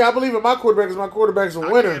 Yeah, I believe in my quarterback because my quarterback's a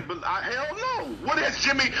winner. Hell no. What has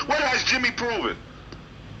Jimmy proven?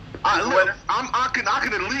 I can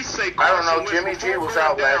at least say Carson I don't know. Jimmy G was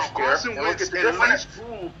out last year. Carson And look Wentz at the at difference. least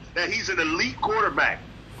proved that he's an elite quarterback.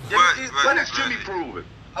 What has Jimmy proven?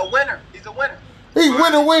 A winner. He's a winner. He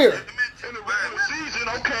winning where? In the regular season,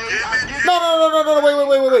 okay. I get it.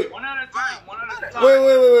 No, wait. One at a time.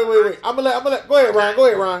 Wait. I'm gonna let. Go ahead,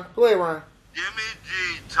 Ryan. Jimmy G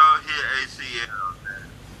tore his ACL, man.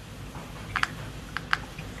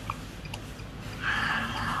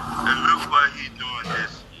 And look what he's doing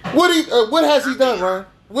this year. What has he done, Ryan?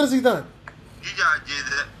 What has he done? You gotta get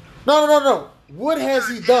that. No. What has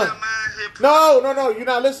he done? No. You're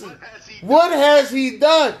not listening. What has he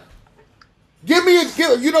done?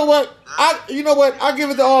 You know what? I'll give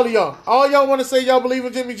it to all of y'all. All y'all want to say y'all believe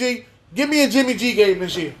in Jimmy G? Give me a Jimmy G game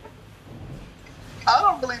this year. I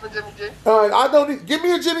don't believe in Jimmy G. I don't. Give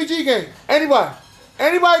me a Jimmy G game. Anybody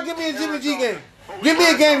give me a Jimmy G game. Give me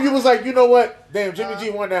a game you was like, you know what? Damn, Jimmy G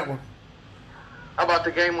won that one. How about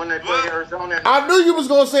the game when they played Arizona? I knew you was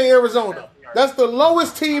going to say Arizona. That's the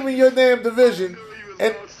lowest team in your damn division.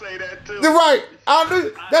 And you're right. I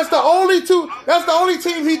knew that's the only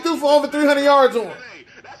team he threw for over 300 yards on.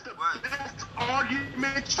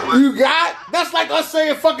 You got? That's like us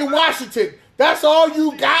saying fucking Washington. That's all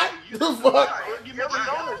you got? The fuck?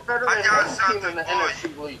 Arizona's better than any team in the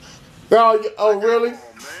NFC East. Oh, really?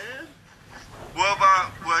 What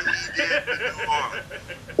about what he did to New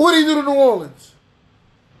Orleans? What did he do to New Orleans?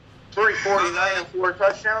 349 and 4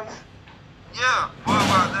 touchdowns. Yeah, what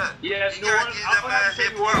about that? Yeah, New Orleans. I'm gonna have to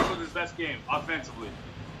say New Orleans was his best game offensively.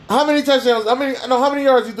 How many touchdowns? How many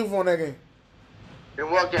yards he threw for in that game? In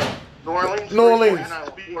what game? New Orleans. New Orleans.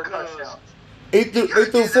 4 touchdowns. He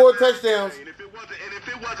threw 4 touchdowns. And if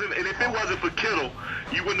it wasn't for Kittle,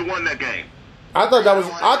 you wouldn't have won that game. I thought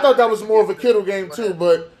that was more of a Kittle game too,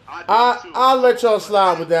 but I'll let y'all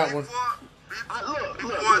slide with that one.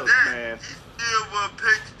 Look, man. He still will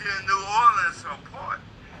pick in New Orleans apart.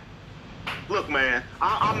 Look, man,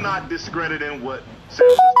 I'm not discrediting what San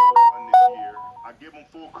Francisco done this year. I give them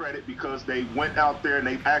full credit because they went out there and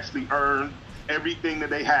they actually earned everything that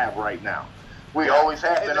they have right now. We always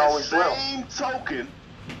have and always will. Same token,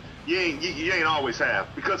 you ain't always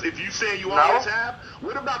have. Because if you say you always have,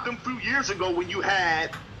 what about them few years ago when you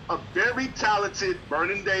had a very talented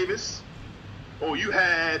Vernon Davis, or you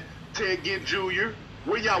had Ted Ginn Jr.,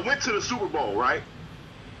 where y'all went to the Super Bowl, right?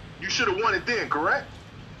 You should have won it then, correct?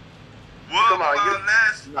 What about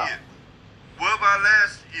last year? What about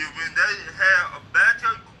last year when they had a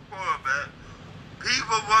backup quarterback,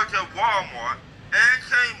 people worked at Walmart and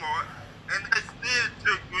Kmart, and they still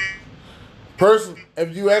took me?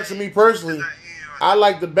 If you asking me personally, I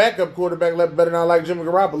like the backup quarterback better than I like Jimmy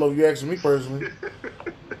Garoppolo. If you asking me personally,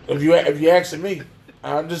 if you asking me,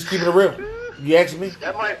 I'm just keeping it real. If you asking me,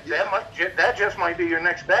 that just might be your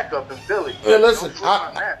next backup in Philly. Yeah, listen,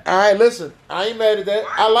 all right, listen. I ain't mad at that.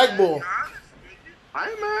 I like Bull. I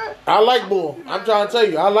ain't mad. I like Bull. I'm trying to tell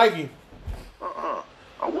you, I like him. I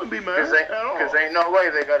wouldn't be mad because ain't no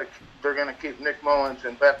way they're gonna keep Nick Mullins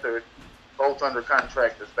and Beathard both under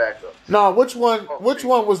contract as backups. No, which one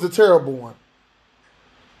was the terrible one?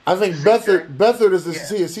 I think Beathard is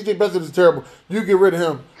CJ Beathard is terrible. You get rid of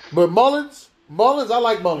him, but Mullins, I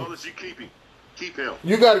like Mullins. Mullins, you keep him.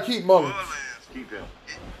 You got to keep Mullins. Keep him.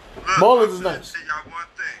 Mullins is nice. Y'all one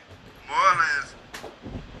thing, Mullins,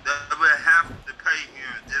 they will have to pay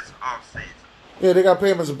him this offseason. Yeah, they got to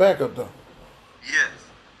pay him as a backup though. Yes.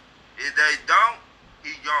 If they don't,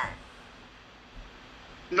 he gone.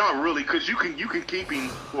 Not really, because you can keep him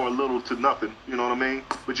for a little to nothing. You know what I mean?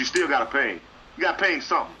 But you still got to pay him. You got to pay him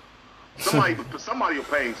something. Somebody will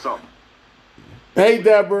pay him something. Hey,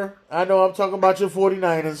 Deborah, I know I'm talking about your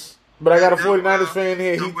 49ers, but I got a 49ers fan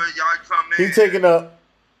here. He taking up.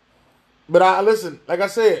 But listen, like I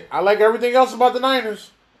said, I like everything else about the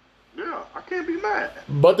Niners. Yeah, I can't be mad.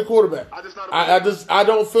 But the quarterback. I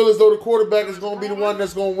don't feel as though the quarterback is going to be the one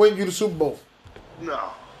that's going to win you the Super Bowl.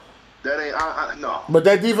 No. That ain't, no. But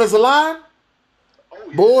that defensive line,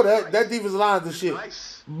 yeah, boy, that defensive line is the shit.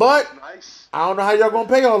 Nice. But I don't know how y'all gonna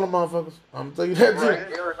pay all the motherfuckers. I'm gonna tell you that too. Right.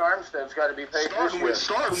 Eric Armstead's got to be paid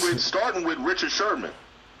starting with Richard Sherman.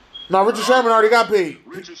 No, Richard Sherman already got paid.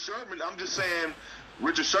 Richard Sherman, I'm just saying,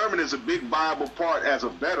 Richard Sherman is a big viable part as a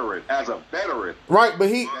veteran. Right, but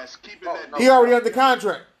he already under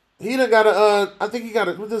contract. He done got I think he got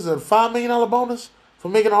a $5 million bonus for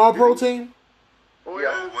making an All-Pro team. Oh,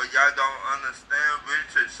 yeah. Well, y'all don't understand.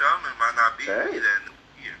 Richard Sherman might not be here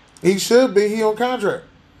year. He should be. He on contract.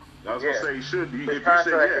 I was gonna say he should be. If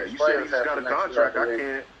you say he's got a contract, I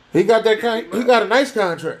can't. He got that. He got a nice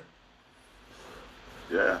contract.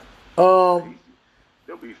 Yeah. They'll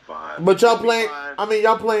be fine. But y'all playing. I mean,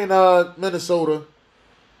 y'all playing Minnesota.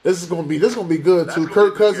 This is gonna be good too.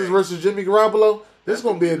 Kirk Cousins versus Jimmy Garoppolo. This is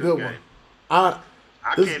gonna be a good one.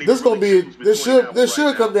 This gonna be. This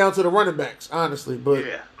should come down to the running backs, honestly. But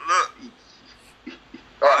yeah. Look.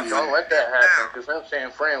 Don't let that happen because I'm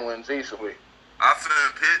saying Fran wins easily. I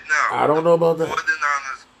feel pit now. I don't know about that.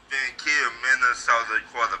 49ers been killed Minnesota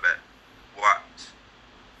quarterback. Watch.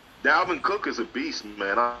 Dalvin Cook is a beast,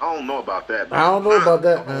 man. I don't know about that. Man. I don't know about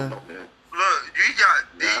that, man. Look, you got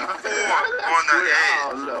D4 on the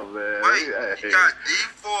edge. Man. Wait, you got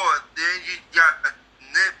D4, then you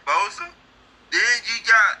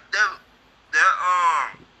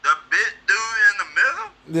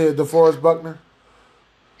Yeah, DeForest Buckner.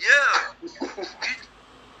 Yeah.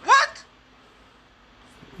 What?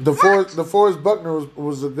 DeForest Buckner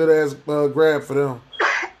was a good ass grab for them,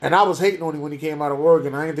 and I was hating on him when he came out of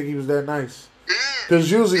Oregon. I didn't think he was that nice. Because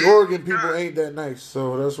usually Oregon people ain't that nice,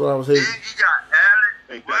 so that's why I was hating. Then you got Alex.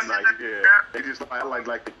 Ain't that nice? Yeah. They just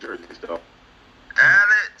like the jersey stuff.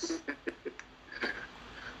 Alex.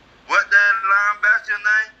 What that linebacker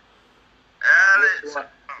name? Alex.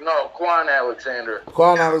 No, Quan Alexander.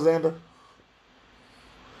 Quan Alexander.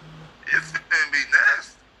 It's gonna be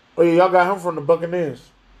nasty. Oh yeah, y'all got him from the Buccaneers.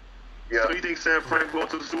 Yeah. So you think San Fran going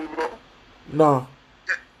to the Super Bowl? No.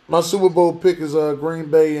 My Super Bowl pick is Green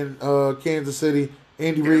Bay and Kansas City.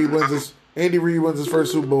 Andy Reid wins his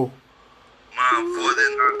first Super Bowl. Mom,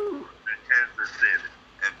 49ers in Kansas City.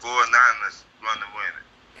 And 49ers run the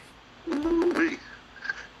winning.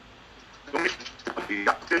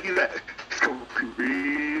 I'll tell you that. It's going to be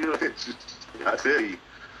real interesting. I tell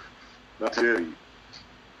you.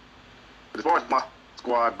 As far as my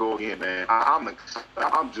squad go again, man,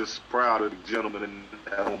 I'm just proud of the gentlemen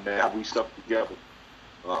and man, how we stuck together.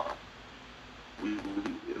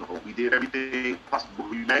 We did everything possible,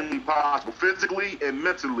 humanly possible, physically and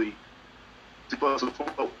mentally, to put us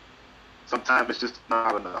afloat. Sometimes it's just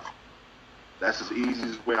not enough. That's as easy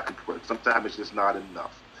as way I can put it. Sometimes it's just not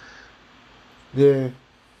enough. Yeah.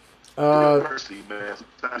 Mercy, man.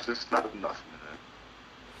 Sometimes it's just not enough, man.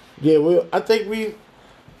 Yeah, I think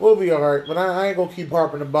we'll be all right, but I ain't gonna keep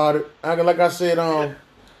harping about it. Like I said,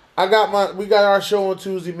 we got our show on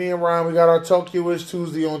Tuesday. Me and Ryan, we got our Talk Your-ish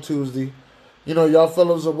Tuesday on Tuesday. You know, y'all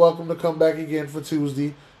fellas are welcome to come back again for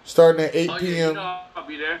Tuesday, starting at 8 p.m. You know I'll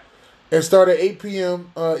be there. It started at 8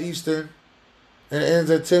 p.m. Eastern, and it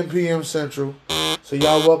ends at 10 p.m. Central. So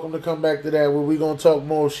y'all welcome to come back to that, where we gonna talk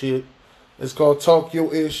more shit. It's called Talk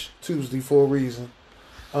Your-ish Tuesday for a reason.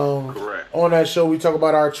 Correct. On that show, we talk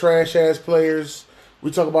about our trash-ass players.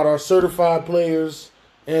 We talk about our certified players.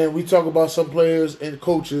 And we talk about some players and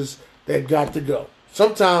coaches that got to go.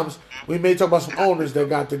 Sometimes we may talk about some owners that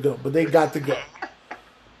got to go, but they got to go.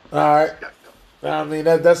 All right. I mean,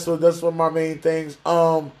 that's one of my main things.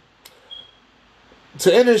 To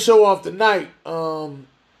end the show off tonight,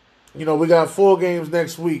 we got 4 games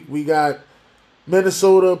next week. We got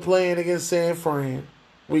Minnesota playing against San Fran.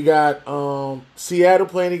 We got Seattle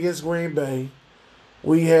playing against Green Bay.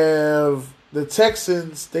 We have the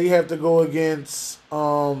Texans. They have to go against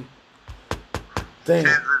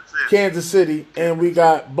Kansas City. And we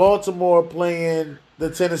got Baltimore playing the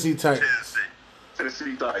Tennessee Titans.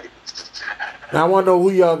 Tennessee Titans. Now I want to know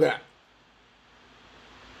who y'all got.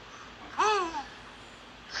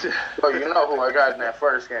 Oh, you know who I got in that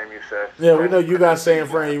first game, you said. Yeah, we know you got San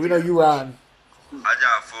Fran. We know you riding. I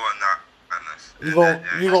got 49ers.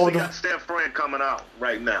 You going got San Fran coming out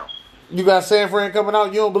right now. You got San Fran coming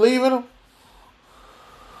out? You don't believe in them?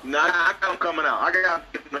 No, I got them coming out. I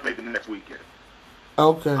got them maybe next weekend.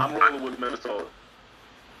 Okay. I'm rolling with Minnesota.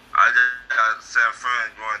 I just got San Fran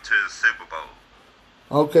going to the Super Bowl.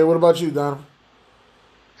 Okay, what about you, Donovan?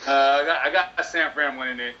 I got San Fran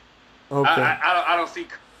winning it. Okay. I don't see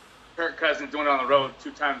Kirk Cousins doing it on the road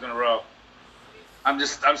 2 times in a row. I'm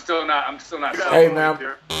still not. Hey, man.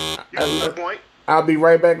 You got a good point. I'll be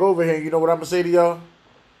right back over here. You know what I'm gonna say to y'all?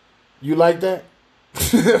 You like that?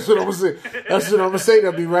 That's what I'm gonna say. That's what I'm gonna say.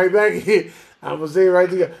 I'll be right back here. I'm gonna say it right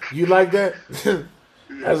there. You like that?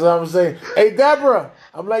 That's what I'm saying. Hey, Deborah,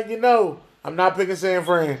 I'm letting you know I'm not picking San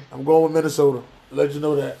Fran. I'm going with Minnesota. Let you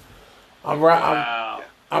know that. I'm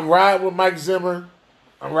riding with Mike Zimmer.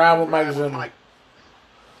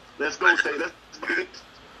 Let's go.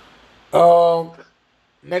 Let's.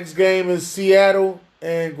 Next game is Seattle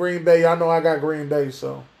and Green Bay. Y'all know I got Green Bay,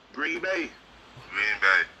 so. Green Bay.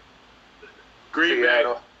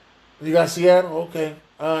 Seattle. You got Seattle? Okay.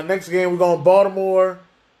 Next game, we're going Baltimore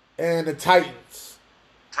and the Titans.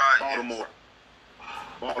 Baltimore.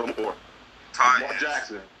 Lamar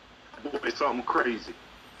Jackson. Boy, it's something crazy.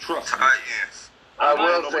 Trust me. I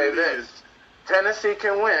will say this. Tennessee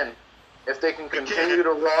can win if they can continue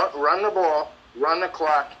to run the ball, run the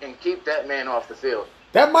clock, and keep that man off the field.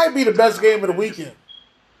 That might be the best game of the weekend.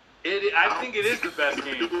 I think it is the best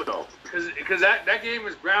game. Because that game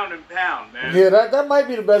is ground and pound, man. Yeah, that might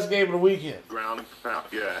be the best game of the weekend. Ground and pound,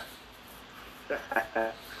 yeah.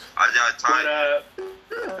 I got Titans.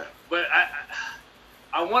 But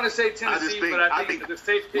I want to say Tennessee, but I think the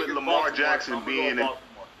safe pick with is Lamar Baltimore, Jackson so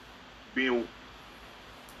being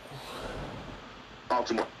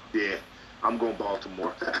Baltimore. Yeah, I'm going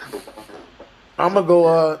Baltimore. I'm gonna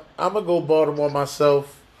go Baltimore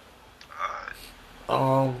myself.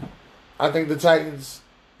 I think the Titans,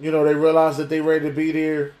 they realize that they ready to be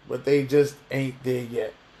there, but they just ain't there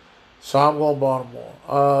yet. So I'm going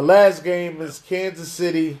Baltimore. Last game is Kansas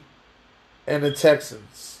City and the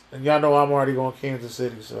Texans. And y'all know I'm already going Kansas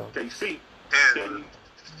City. So KC. Kansas.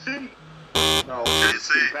 KC. No,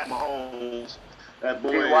 KC. Pat Mahomes. That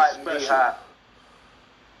boy Be is white and be special. hot.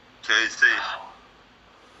 KC.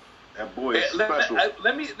 That boy is Let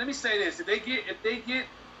special. me say this: if they get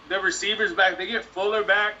the receivers back, they get Fuller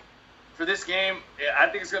back for this game, I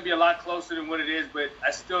think it's going to be a lot closer than what it is. But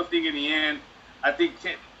I still think in the end, I think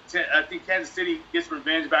Kansas City gets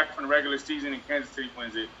revenge back from the regular season, and Kansas City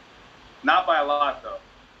wins it. Not by a lot, though.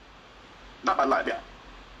 Not by a lot, yeah.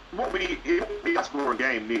 It won't be a scoring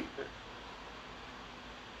game, neither.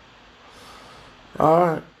 all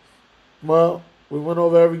right. Well, we went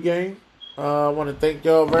over every game. I want to thank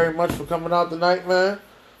y'all very much for coming out tonight, man.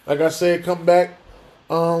 Like I said, come back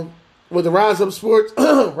with the Rise Up Sports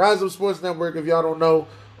Rise Up Sports Network. If y'all don't know,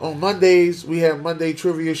 on Mondays we have Monday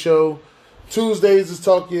Trivia Show. Tuesdays is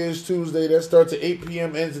Talk Years Tuesday. That starts at 8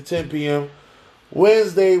 p.m. ends at 10 p.m.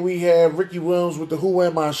 Wednesday we have Ricky Williams with the Who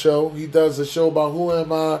Am I Show. He does a show about who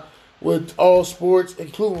am I with all sports,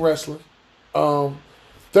 including wrestling.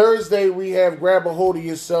 Thursday we have Grab a Hold of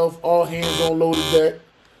Yourself, all hands on loaded deck.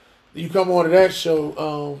 You come on to that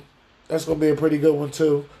show, that's going to be a pretty good one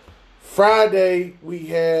too. Friday, we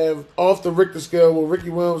have Off the Richter Scale with Ricky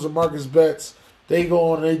Williams and Marcus Betts. They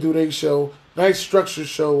go on and they do their show. Nice structured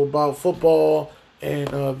show about football and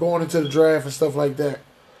going into the draft and stuff like that.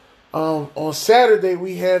 On Saturday,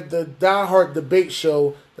 we have the Die Hard Debate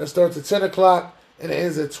Show that starts at 10 o'clock and it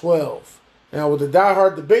ends at 12. Now, with the Die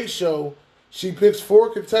Hard Debate Show, she picks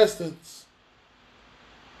 4 contestants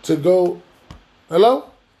to go. Hello?